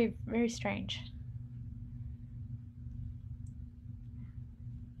 weird. Very, very strange.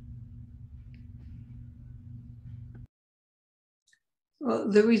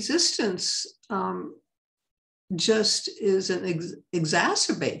 Well, the resistance just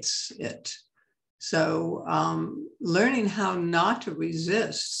exacerbates it. So learning how not to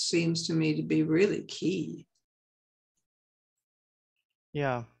resist seems to me to be really key.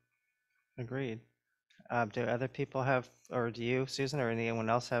 Yeah, agreed. Do other people have, or do you, Susan, or anyone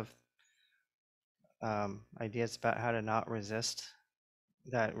else have ideas about how to not resist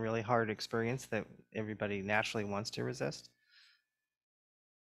that really hard experience that everybody naturally wants to resist?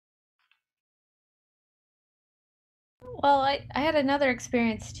 Well, I had another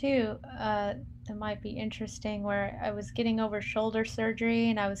experience too that might be interesting, where I was getting over shoulder surgery,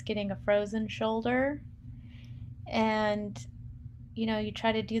 and I was getting a frozen shoulder. And you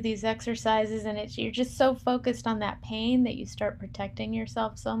try to do these exercises, and you're just so focused on that pain that you start protecting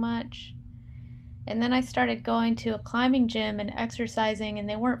yourself so much. And then I started going to a climbing gym and exercising, and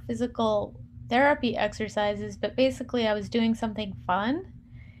they weren't physical therapy exercises, but basically I was doing something fun.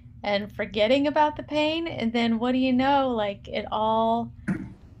 and forgetting about the pain. And then what do you know, like it all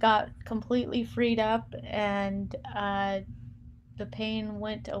got completely freed up, and the pain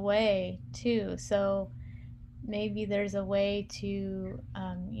went away too. So maybe there's a way to,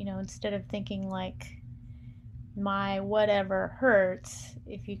 instead of thinking like my whatever hurts,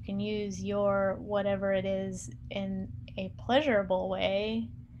 if you can use your whatever it is in a pleasurable way,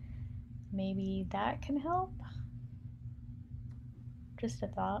 maybe that can help. Just a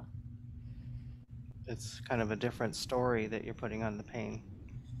thought. It's kind of a different story that you're putting on the pain.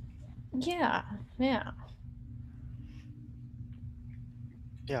 Yeah, yeah.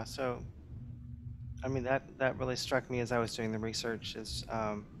 Yeah, so I mean that really struck me as I was doing the research, is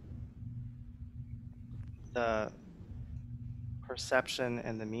the perception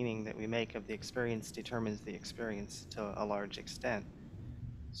and the meaning that we make of the experience determines the experience to a large extent.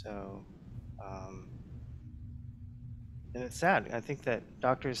 So, and it's sad. I think that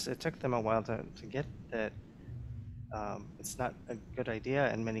doctors, it took them a while to get that it's not a good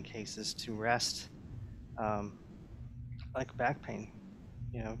idea in many cases to rest, like back pain.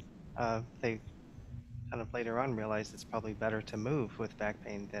 You know, they kind of later on realized it's probably better to move with back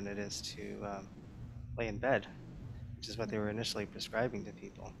pain than it is to lay in bed, which is what they were initially prescribing to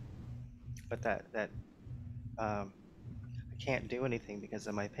people. But that I can't do anything because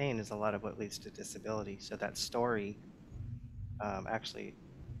of my pain is a lot of what leads to disability. So that story actually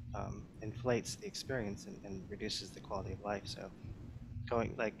inflates the experience and reduces the quality of life. So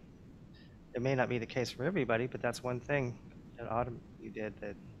going like, it may not be the case for everybody, but that's one thing that Autumn you did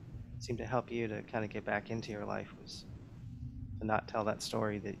that seemed to help you to kind of get back into your life, was to not tell that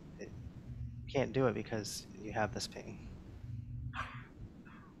story that you can't do it because you have this pain.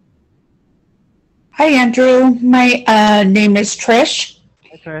 Hi, Andrew. My name is Trish.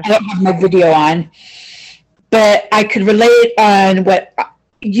 Hi, Trish. I don't have my video on, but I could relate on what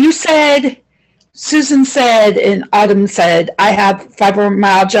you said, Susan said, and Autumn said. I have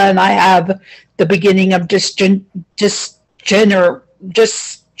fibromyalgia, and I have the beginning of degeneration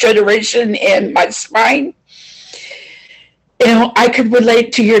in my spine. And I could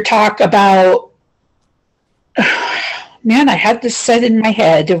relate to your talk about, man, I had this set in my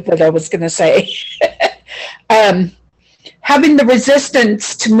head of what I was going to say. Having the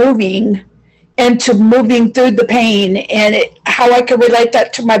resistance to moving and to moving through the pain, and how I can relate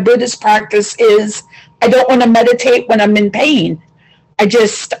that to my Buddhist practice is I don't want to meditate when I'm in pain. I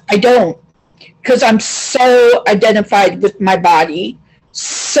don't, because I'm so identified with my body,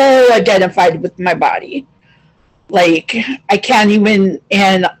 like I can't even,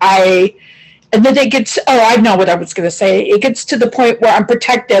 and then it gets, I know what I was going to say. It gets to the point where I'm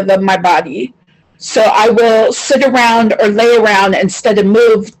protective of my body. So I will sit around or lay around instead of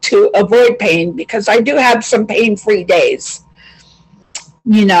move to avoid pain, because I do have some pain-free days,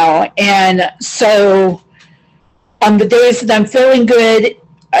 and so on the days that I'm feeling good,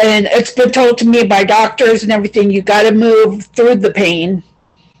 and it's been told to me by doctors and everything, you got to move through the pain.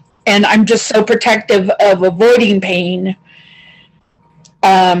 And I'm just so protective of avoiding pain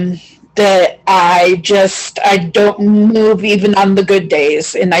that I don't move even on the good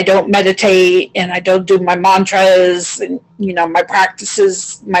days, and I don't meditate, and I don't do my mantras and, my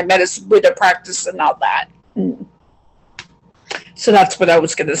practices, my medicine Buddha practice and all that. So that's what I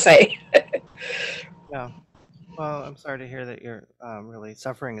was going to say. Yeah. Well, I'm sorry to hear that you're really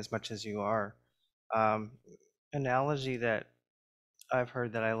suffering as much as you are. Analogy that I've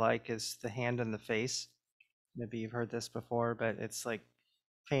heard that I like is the hand and the face. Maybe you've heard this before, but it's like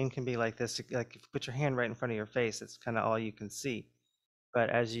pain can be like this. Like if you put your hand right in front of your face, it's kind of all you can see. But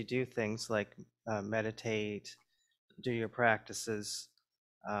as you do things like meditate, do your practices,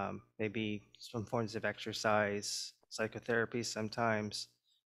 maybe some forms of exercise, psychotherapy sometimes,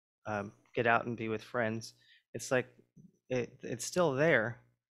 get out and be with friends, it's like it's still there,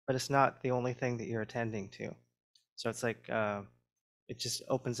 but it's not the only thing that you're attending to. So it's like it just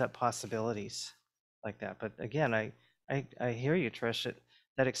opens up possibilities like that. But again, I hear you, Trish.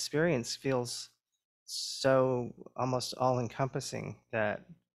 That experience feels so almost all-encompassing that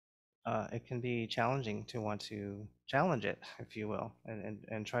it can be challenging to want to challenge it, if you will,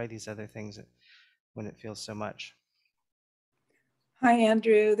 and try these other things when it feels so much. Hi,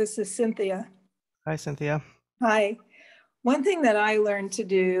 Andrew. This is Cynthia. Hi, Cynthia. Hi. One thing that I learned to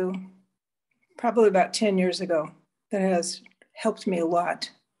do probably about 10 years ago that has helped me a lot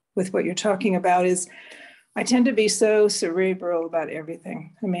with what you're talking about is I tend to be so cerebral about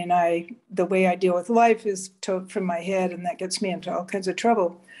everything. I mean, the way I deal with life is taught from my head, and that gets me into all kinds of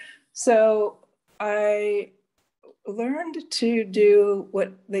trouble. So I learned to do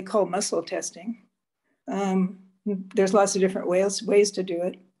what they call muscle testing. There's lots of different ways to do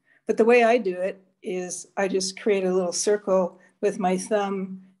it. But the way I do it is I just create a little circle with my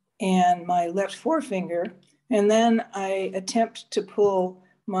thumb and my left forefinger, and then I attempt to pull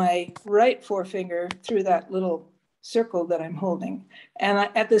my right forefinger through that little circle that I'm holding. And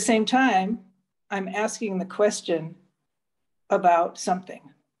at the same time, I'm asking the question about something.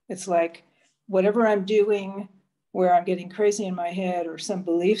 It's like whatever I'm doing where I'm getting crazy in my head, or some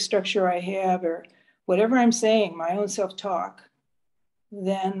belief structure I have, or whatever I'm saying, my own self-talk,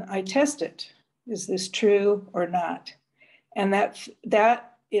 then I test it. Is this true or not? And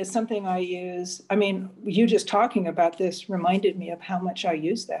that is something I use. I mean, you just talking about this reminded me of how much I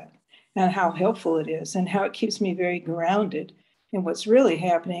use that and how helpful it is and how it keeps me very grounded in what's really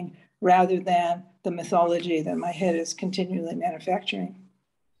happening rather than the mythology that my head is continually manufacturing.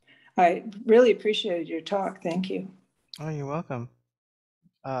 I really appreciated your talk. Thank you. Oh, you're welcome.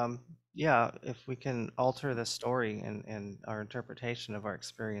 Yeah, if we can alter the story and our interpretation of our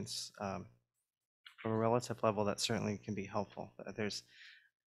experience from a relative level, that certainly can be helpful. There's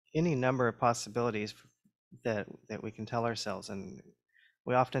any number of possibilities that we can tell ourselves, and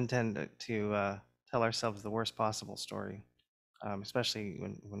we often tend to tell ourselves the worst possible story, especially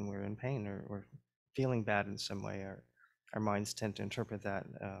when we're in pain or feeling bad in some way. Our minds tend to interpret that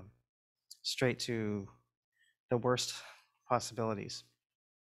straight to the worst possibilities.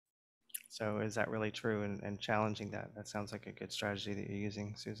 So is that really true? And challenging that sounds like a good strategy that you're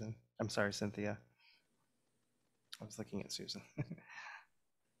using, Susan. I'm sorry, Cynthia. I was looking at Susan.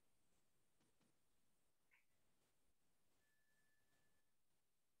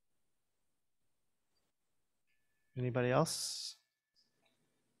 Anybody else?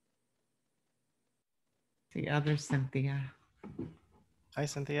 The other Cynthia. Hi,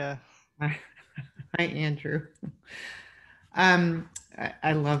 Cynthia. Hi, Andrew.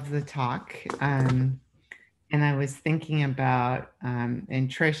 I love the talk. And I was thinking about, and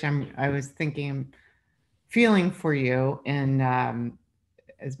Trish, I was thinking, feeling for you. And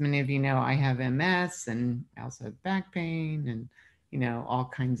as many of you know, I have MS and I also have back pain and, all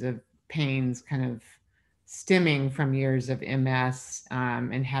kinds of pains kind of stemming from years of MS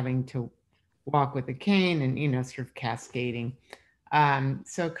and having to walk with a cane and, sort of cascading.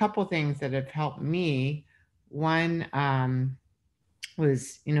 So a couple things that have helped me. One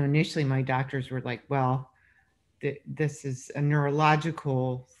was, initially my doctors were like, well, this is a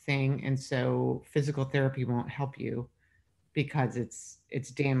neurological thing. And so physical therapy won't help you because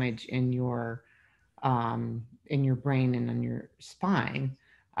it's damage in your brain and on your spine.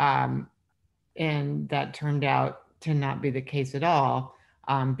 And that turned out to not be the case at all,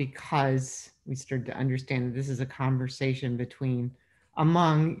 because we started to understand that this is a conversation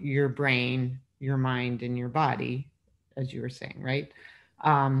among your brain, your mind, and your body, as you were saying, right?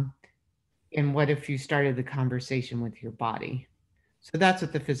 And what if you started the conversation with your body? So that's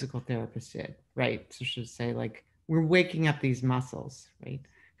what the physical therapist did, right? So she'll say, like, we're waking up these muscles, right?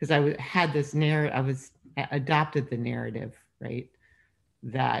 Because had this narrative, adopted the narrative, right?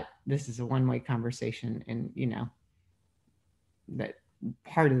 That this is a one-way conversation, and that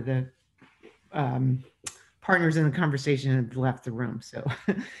part of the partners in the conversation had left the room. So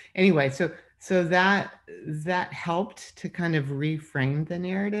anyway, so that helped to kind of reframe the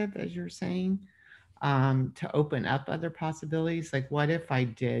narrative, as you're saying, to open up other possibilities. Like, what if I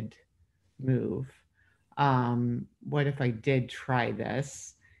did move? What if I did try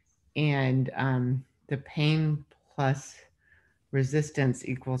this? And the pain plus resistance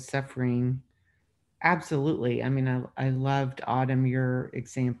equals suffering. Absolutely. I mean, I loved, Autumn, your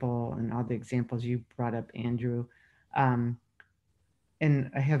example and all the examples you brought up, Andrew. And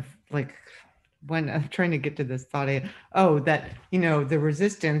I have when I'm trying to get to this thought, that, the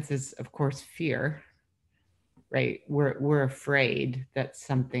resistance is, of course, fear, right? We're afraid that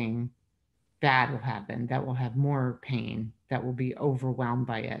something bad will happen, that will have more pain, that will be overwhelmed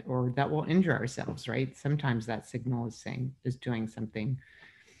by it, or that will injure ourselves, right? Sometimes that signal is doing something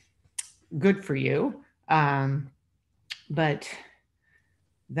good for you. But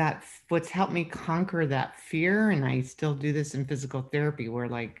what's helped me conquer that fear, and I still do this in physical therapy, where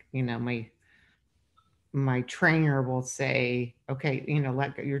my trainer will say, okay,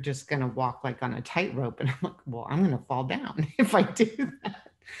 you're just going to walk like on a tightrope. And I'm like, well, I'm going to fall down if I do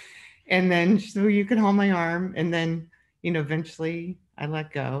that. And then, so you can hold my arm, and then, eventually I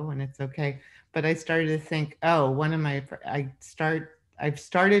let go and it's okay. But I started to think, I've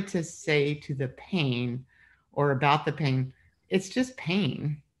started to say to the pain, or about the pain, it's just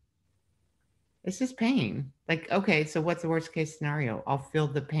pain. It's just pain. Like, okay, so what's the worst case scenario? I'll feel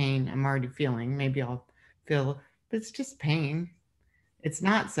the pain I'm already feeling. Maybe I'll feel, but it's just pain. It's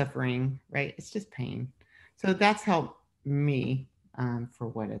not suffering, right? It's just pain. So that's helped me for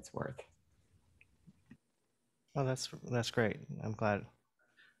what it's worth. Oh, that's great. I'm glad.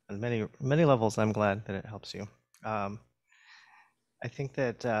 On many levels, I'm glad that it helps you. I think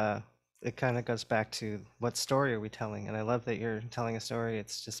that it kind of goes back to what story are we telling? And I love that you're telling a story.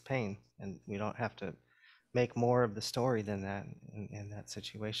 It's just pain, and we don't have to make more of the story than that. In that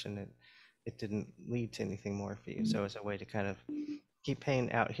situation, it didn't lead to anything more for you. So it's a way to kind of keep pain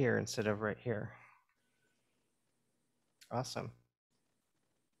out here instead of right here. Awesome.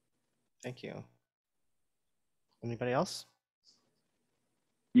 Thank you. Anybody else?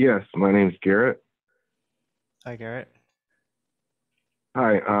 Yes, my name's Garrett. Hi, Garrett.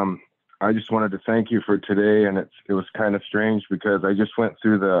 Hi. I just wanted to thank you for today, and it was kind of strange because I just went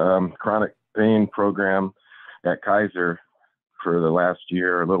through the chronic pain program at Kaiser for the last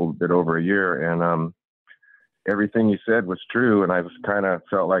year, a little bit over a year, and everything you said was true, and I was kind of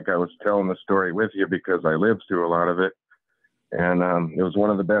felt like I was telling the story with you because I lived through a lot of it, and it was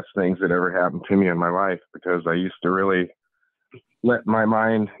one of the best things that ever happened to me in my life because I used to really let my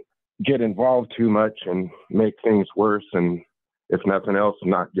mind get involved too much and make things worse, and if nothing else,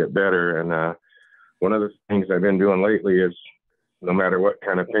 not get better. And one of the things I've been doing lately is, no matter what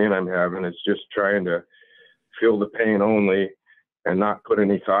kind of pain I'm having, is just trying to feel the pain only and not put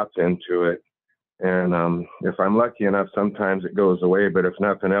any thoughts into it. And if I'm lucky enough, sometimes it goes away, but if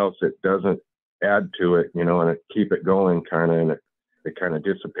nothing else, it doesn't add to it, and it keep it going kind of, and it kind of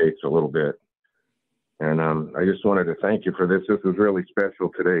dissipates a little bit. And I just wanted to thank you for this. This was really special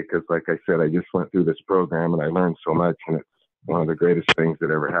today because, like I said, I just went through this program and I learned so much, and it's one of the greatest things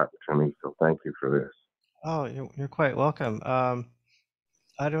that ever happened to me. So thank you for this. Oh, you're quite welcome.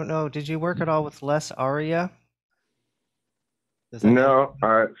 I don't know. Did you work at all with Les Aria? No,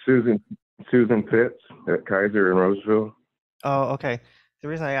 Susan Pitts at Kaiser in Roseville. Oh, okay. The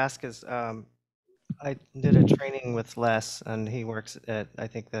reason I ask is I did a training with Les, and he works at, I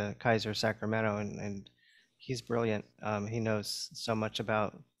think, the Kaiser Sacramento, and he's brilliant. He knows so much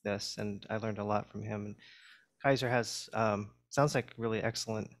about this, and I learned a lot from him. And Kaiser has sounds like really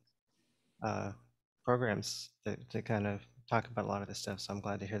excellent programs to kind of talk about a lot of this stuff. So I'm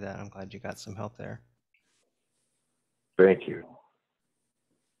glad to hear that. I'm glad you got some help there. Thank you.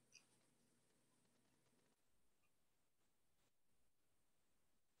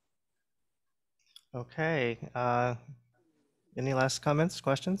 Okay. Any last comments,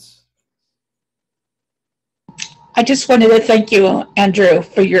 questions? I just wanted to thank you, Andrew,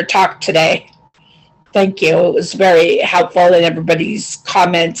 for your talk today. Thank you. It was very helpful in everybody's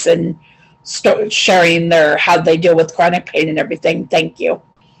comments and sharing how they deal with chronic pain and everything. Thank you.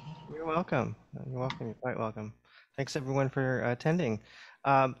 You're welcome. You're welcome. You're quite welcome. Thanks everyone for attending.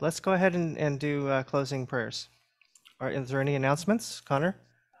 Let's go ahead and do closing prayers. Is there any announcements, Connor?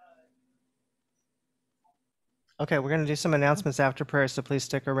 Okay, we're going to do some announcements after prayer, so please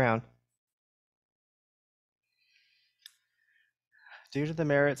stick around. Due to the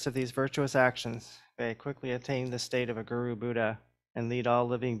merits of these virtuous actions, may I quickly attain the state of a Guru Buddha and lead all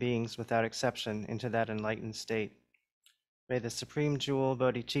living beings without exception into that enlightened state. May the supreme jewel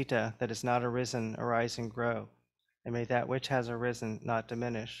bodhicitta that is not arisen arise and grow, and may that which has arisen not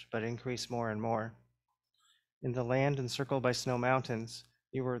diminish, but increase more and more. In the land encircled by snow mountains,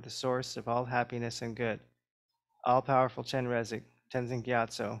 you are the source of all happiness and good. All-powerful Chenrezig, Tenzin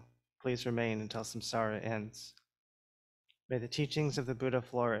Gyatso, please remain until samsara ends. May the teachings of the Buddha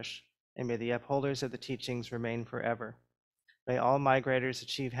flourish, and may the upholders of the teachings remain forever. May all migrators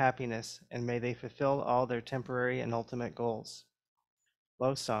achieve happiness, and may they fulfill all their temporary and ultimate goals.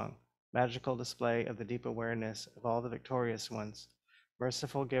 Losang, magical display of the deep awareness of all the victorious ones,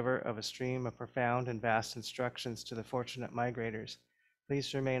 merciful giver of a stream of profound and vast instructions to the fortunate migrators,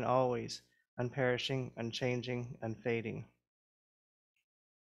 please remain always unperishing, unchanging, unfading.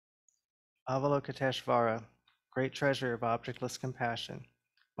 Avalokiteshvara, great treasure of objectless compassion,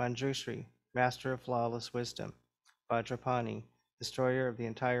 Manjushri, master of flawless wisdom, Vajrapani, destroyer of the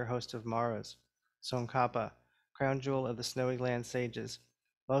entire host of Maras, Tsongkhapa, crown jewel of the snowy land sages,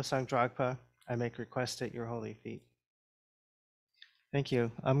 Losang Dragpa, I make request at your holy feet. Thank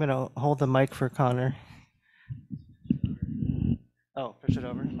you. I'm going to hold the mic for Connor. Oh, push it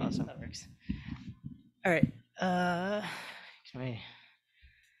over. Awesome. That works. All right.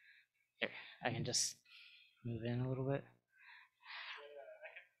 Here, I can just move in a little bit.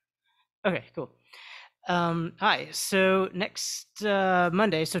 Okay, cool. Hi. So next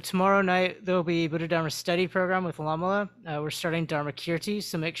Monday, so tomorrow night, there'll be Buddha Dharma study program with Lama. We're starting Dharma Kirti,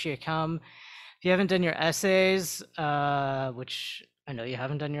 so make sure you come. If you haven't done your essays, which I know you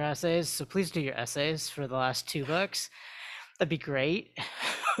haven't done your essays, so please do your essays for the last 2 books. That'd be great.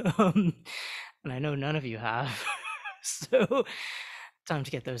 And I know none of you have. So time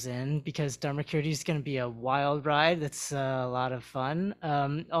to get those in, because Dharma Kirti is going to be a wild ride. That's a lot of fun.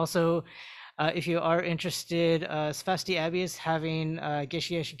 Also, if you are interested, Svasti Abbey is having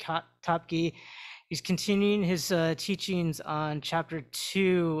Geshe Losang Gyatso. He's continuing his teachings on chapter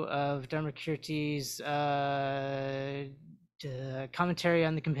 2 of Dharma Kirti's commentary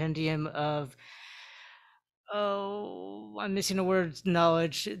on the compendium of, I'm missing a word,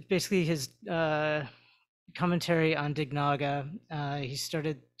 knowledge. Basically his commentary on Dignaga. He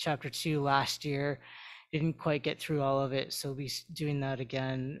started chapter 2 last year, didn't quite get through all of it, so we'll be doing that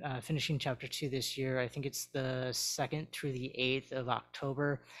again, finishing chapter 2 this year. I think it's the 2nd through the 8th of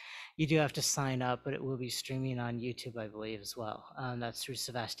October. You do have to sign up, but it will be streaming on YouTube, I believe, as well. That's through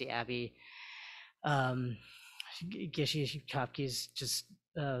Svasti Abbey. Geshe Losang is just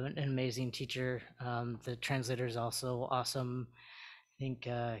an amazing teacher. The translator is also awesome. I think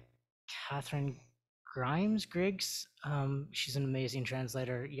Catherine Griggs, she's an amazing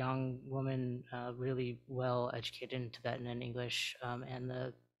translator, young woman, really well educated in Tibetan and English, and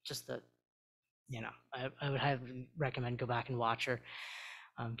I would highly recommend go back and watch her,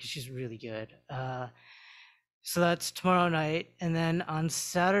 because she's really good. So that's tomorrow night, and then on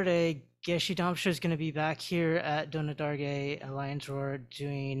Saturday, Geshe Damsho is going to be back here at Do Nga Dargey Alliance Roar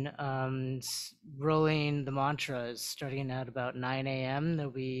doing rolling the mantras, starting at about 9 a.m.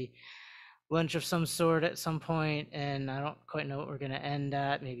 There'll be lunch of some sort at some point, and I don't quite know what we're going to end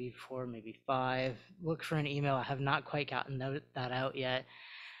at, maybe 4, maybe 5. Look for an email. I have not quite gotten that out yet.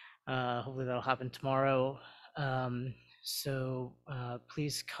 Hopefully that'll happen tomorrow. So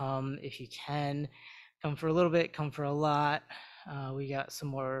please come if you can. Come for a little bit, come for a lot. We got some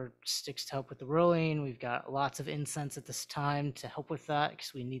more sticks to help with the rolling. We've got lots of incense at this time to help with that,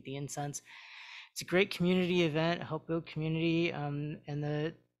 because we need the incense. It's a great community event, help build community, and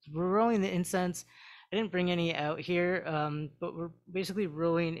we're rolling the incense. I didn't bring any out here, but we're basically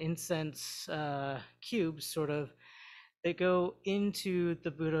rolling incense cubes, sort of, that go into the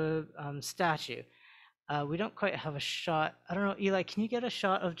Buddha statue. We don't quite have a shot. I don't know, Eli, can you get a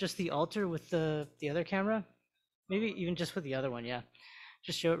shot of just the altar with the other camera? Maybe even just with the other one, yeah.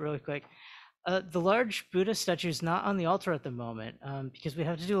 Just show it really quick. The large Buddha statue is not on the altar at the moment, because we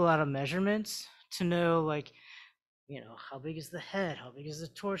have to do a lot of measurements to know, like, how big is the head? How big is the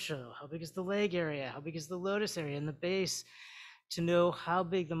torso? How big is the leg area? How big is the lotus area and the base, to know how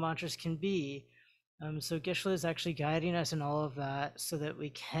big the mantras can be. So Geshe is actually guiding us in all of that, so that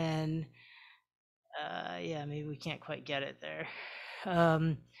we can, maybe we can't quite get it there.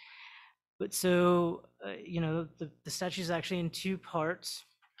 But so, the statue is actually in 2 parts.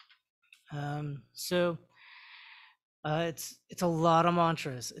 It's a lot of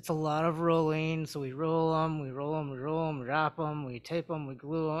mantras. It's a lot of rolling. So we roll them, we wrap them, we tape them, we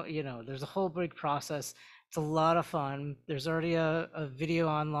glue them. There's a whole big process. It's a lot of fun. There's already a video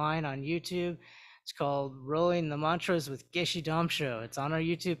online on YouTube. It's called Rolling the Mantras with Geshe Damsho. It's on our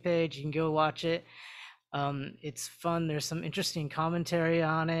YouTube page. You can go watch it. It's fun. There's some interesting commentary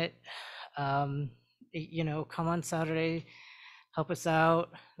on it. Come on Saturday, help us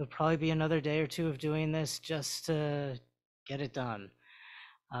out. There'll probably be another day or 2 of doing this just to get it done.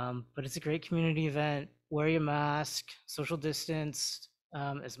 But it's a great community event. Wear your mask, social distance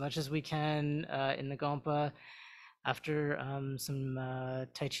as much as we can in the Gompa. After some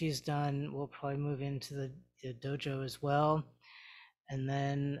Tai Chi is done, we'll probably move into the dojo as well, and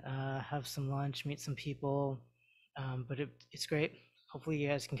then have some lunch, meet some people. But it's great. Hopefully you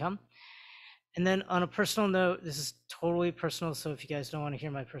guys can come. And then on a personal note, this is totally personal, so if you guys don't want to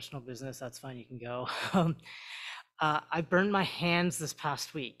hear my personal business, that's fine, you can go. I burned my hands this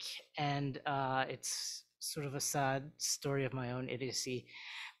past week, and it's sort of a sad story of my own idiocy,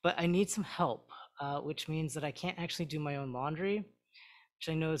 but I need some help, which means that I can't actually do my own laundry, which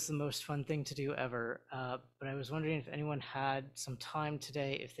I know is the most fun thing to do ever. But I was wondering if anyone had some time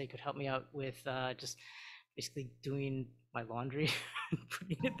today, if they could help me out with just basically doing my laundry and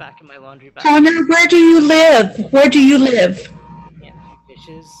putting it back in my laundry basket. Connor, where do you live? Where do you live? Yeah,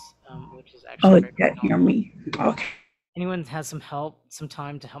 dishes, which is actually. Oh, you can't hear me. Okay. Anyone has some help, some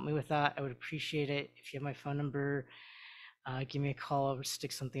time to help me with that, I would appreciate it. If you have my phone number, give me a call. I'll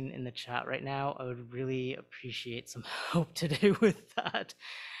stick something in the chat right now. I would really appreciate some help today with that.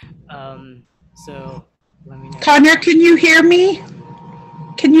 So let me know. Connor, can you hear me?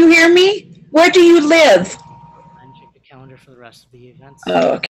 Can you hear me? Where do you live? And check the calendar for the rest of the events.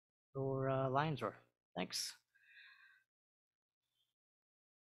 Oh, okay. Or Lions Roar. Thanks.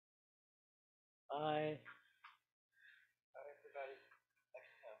 Bye.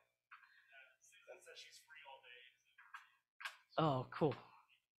 Oh, cool.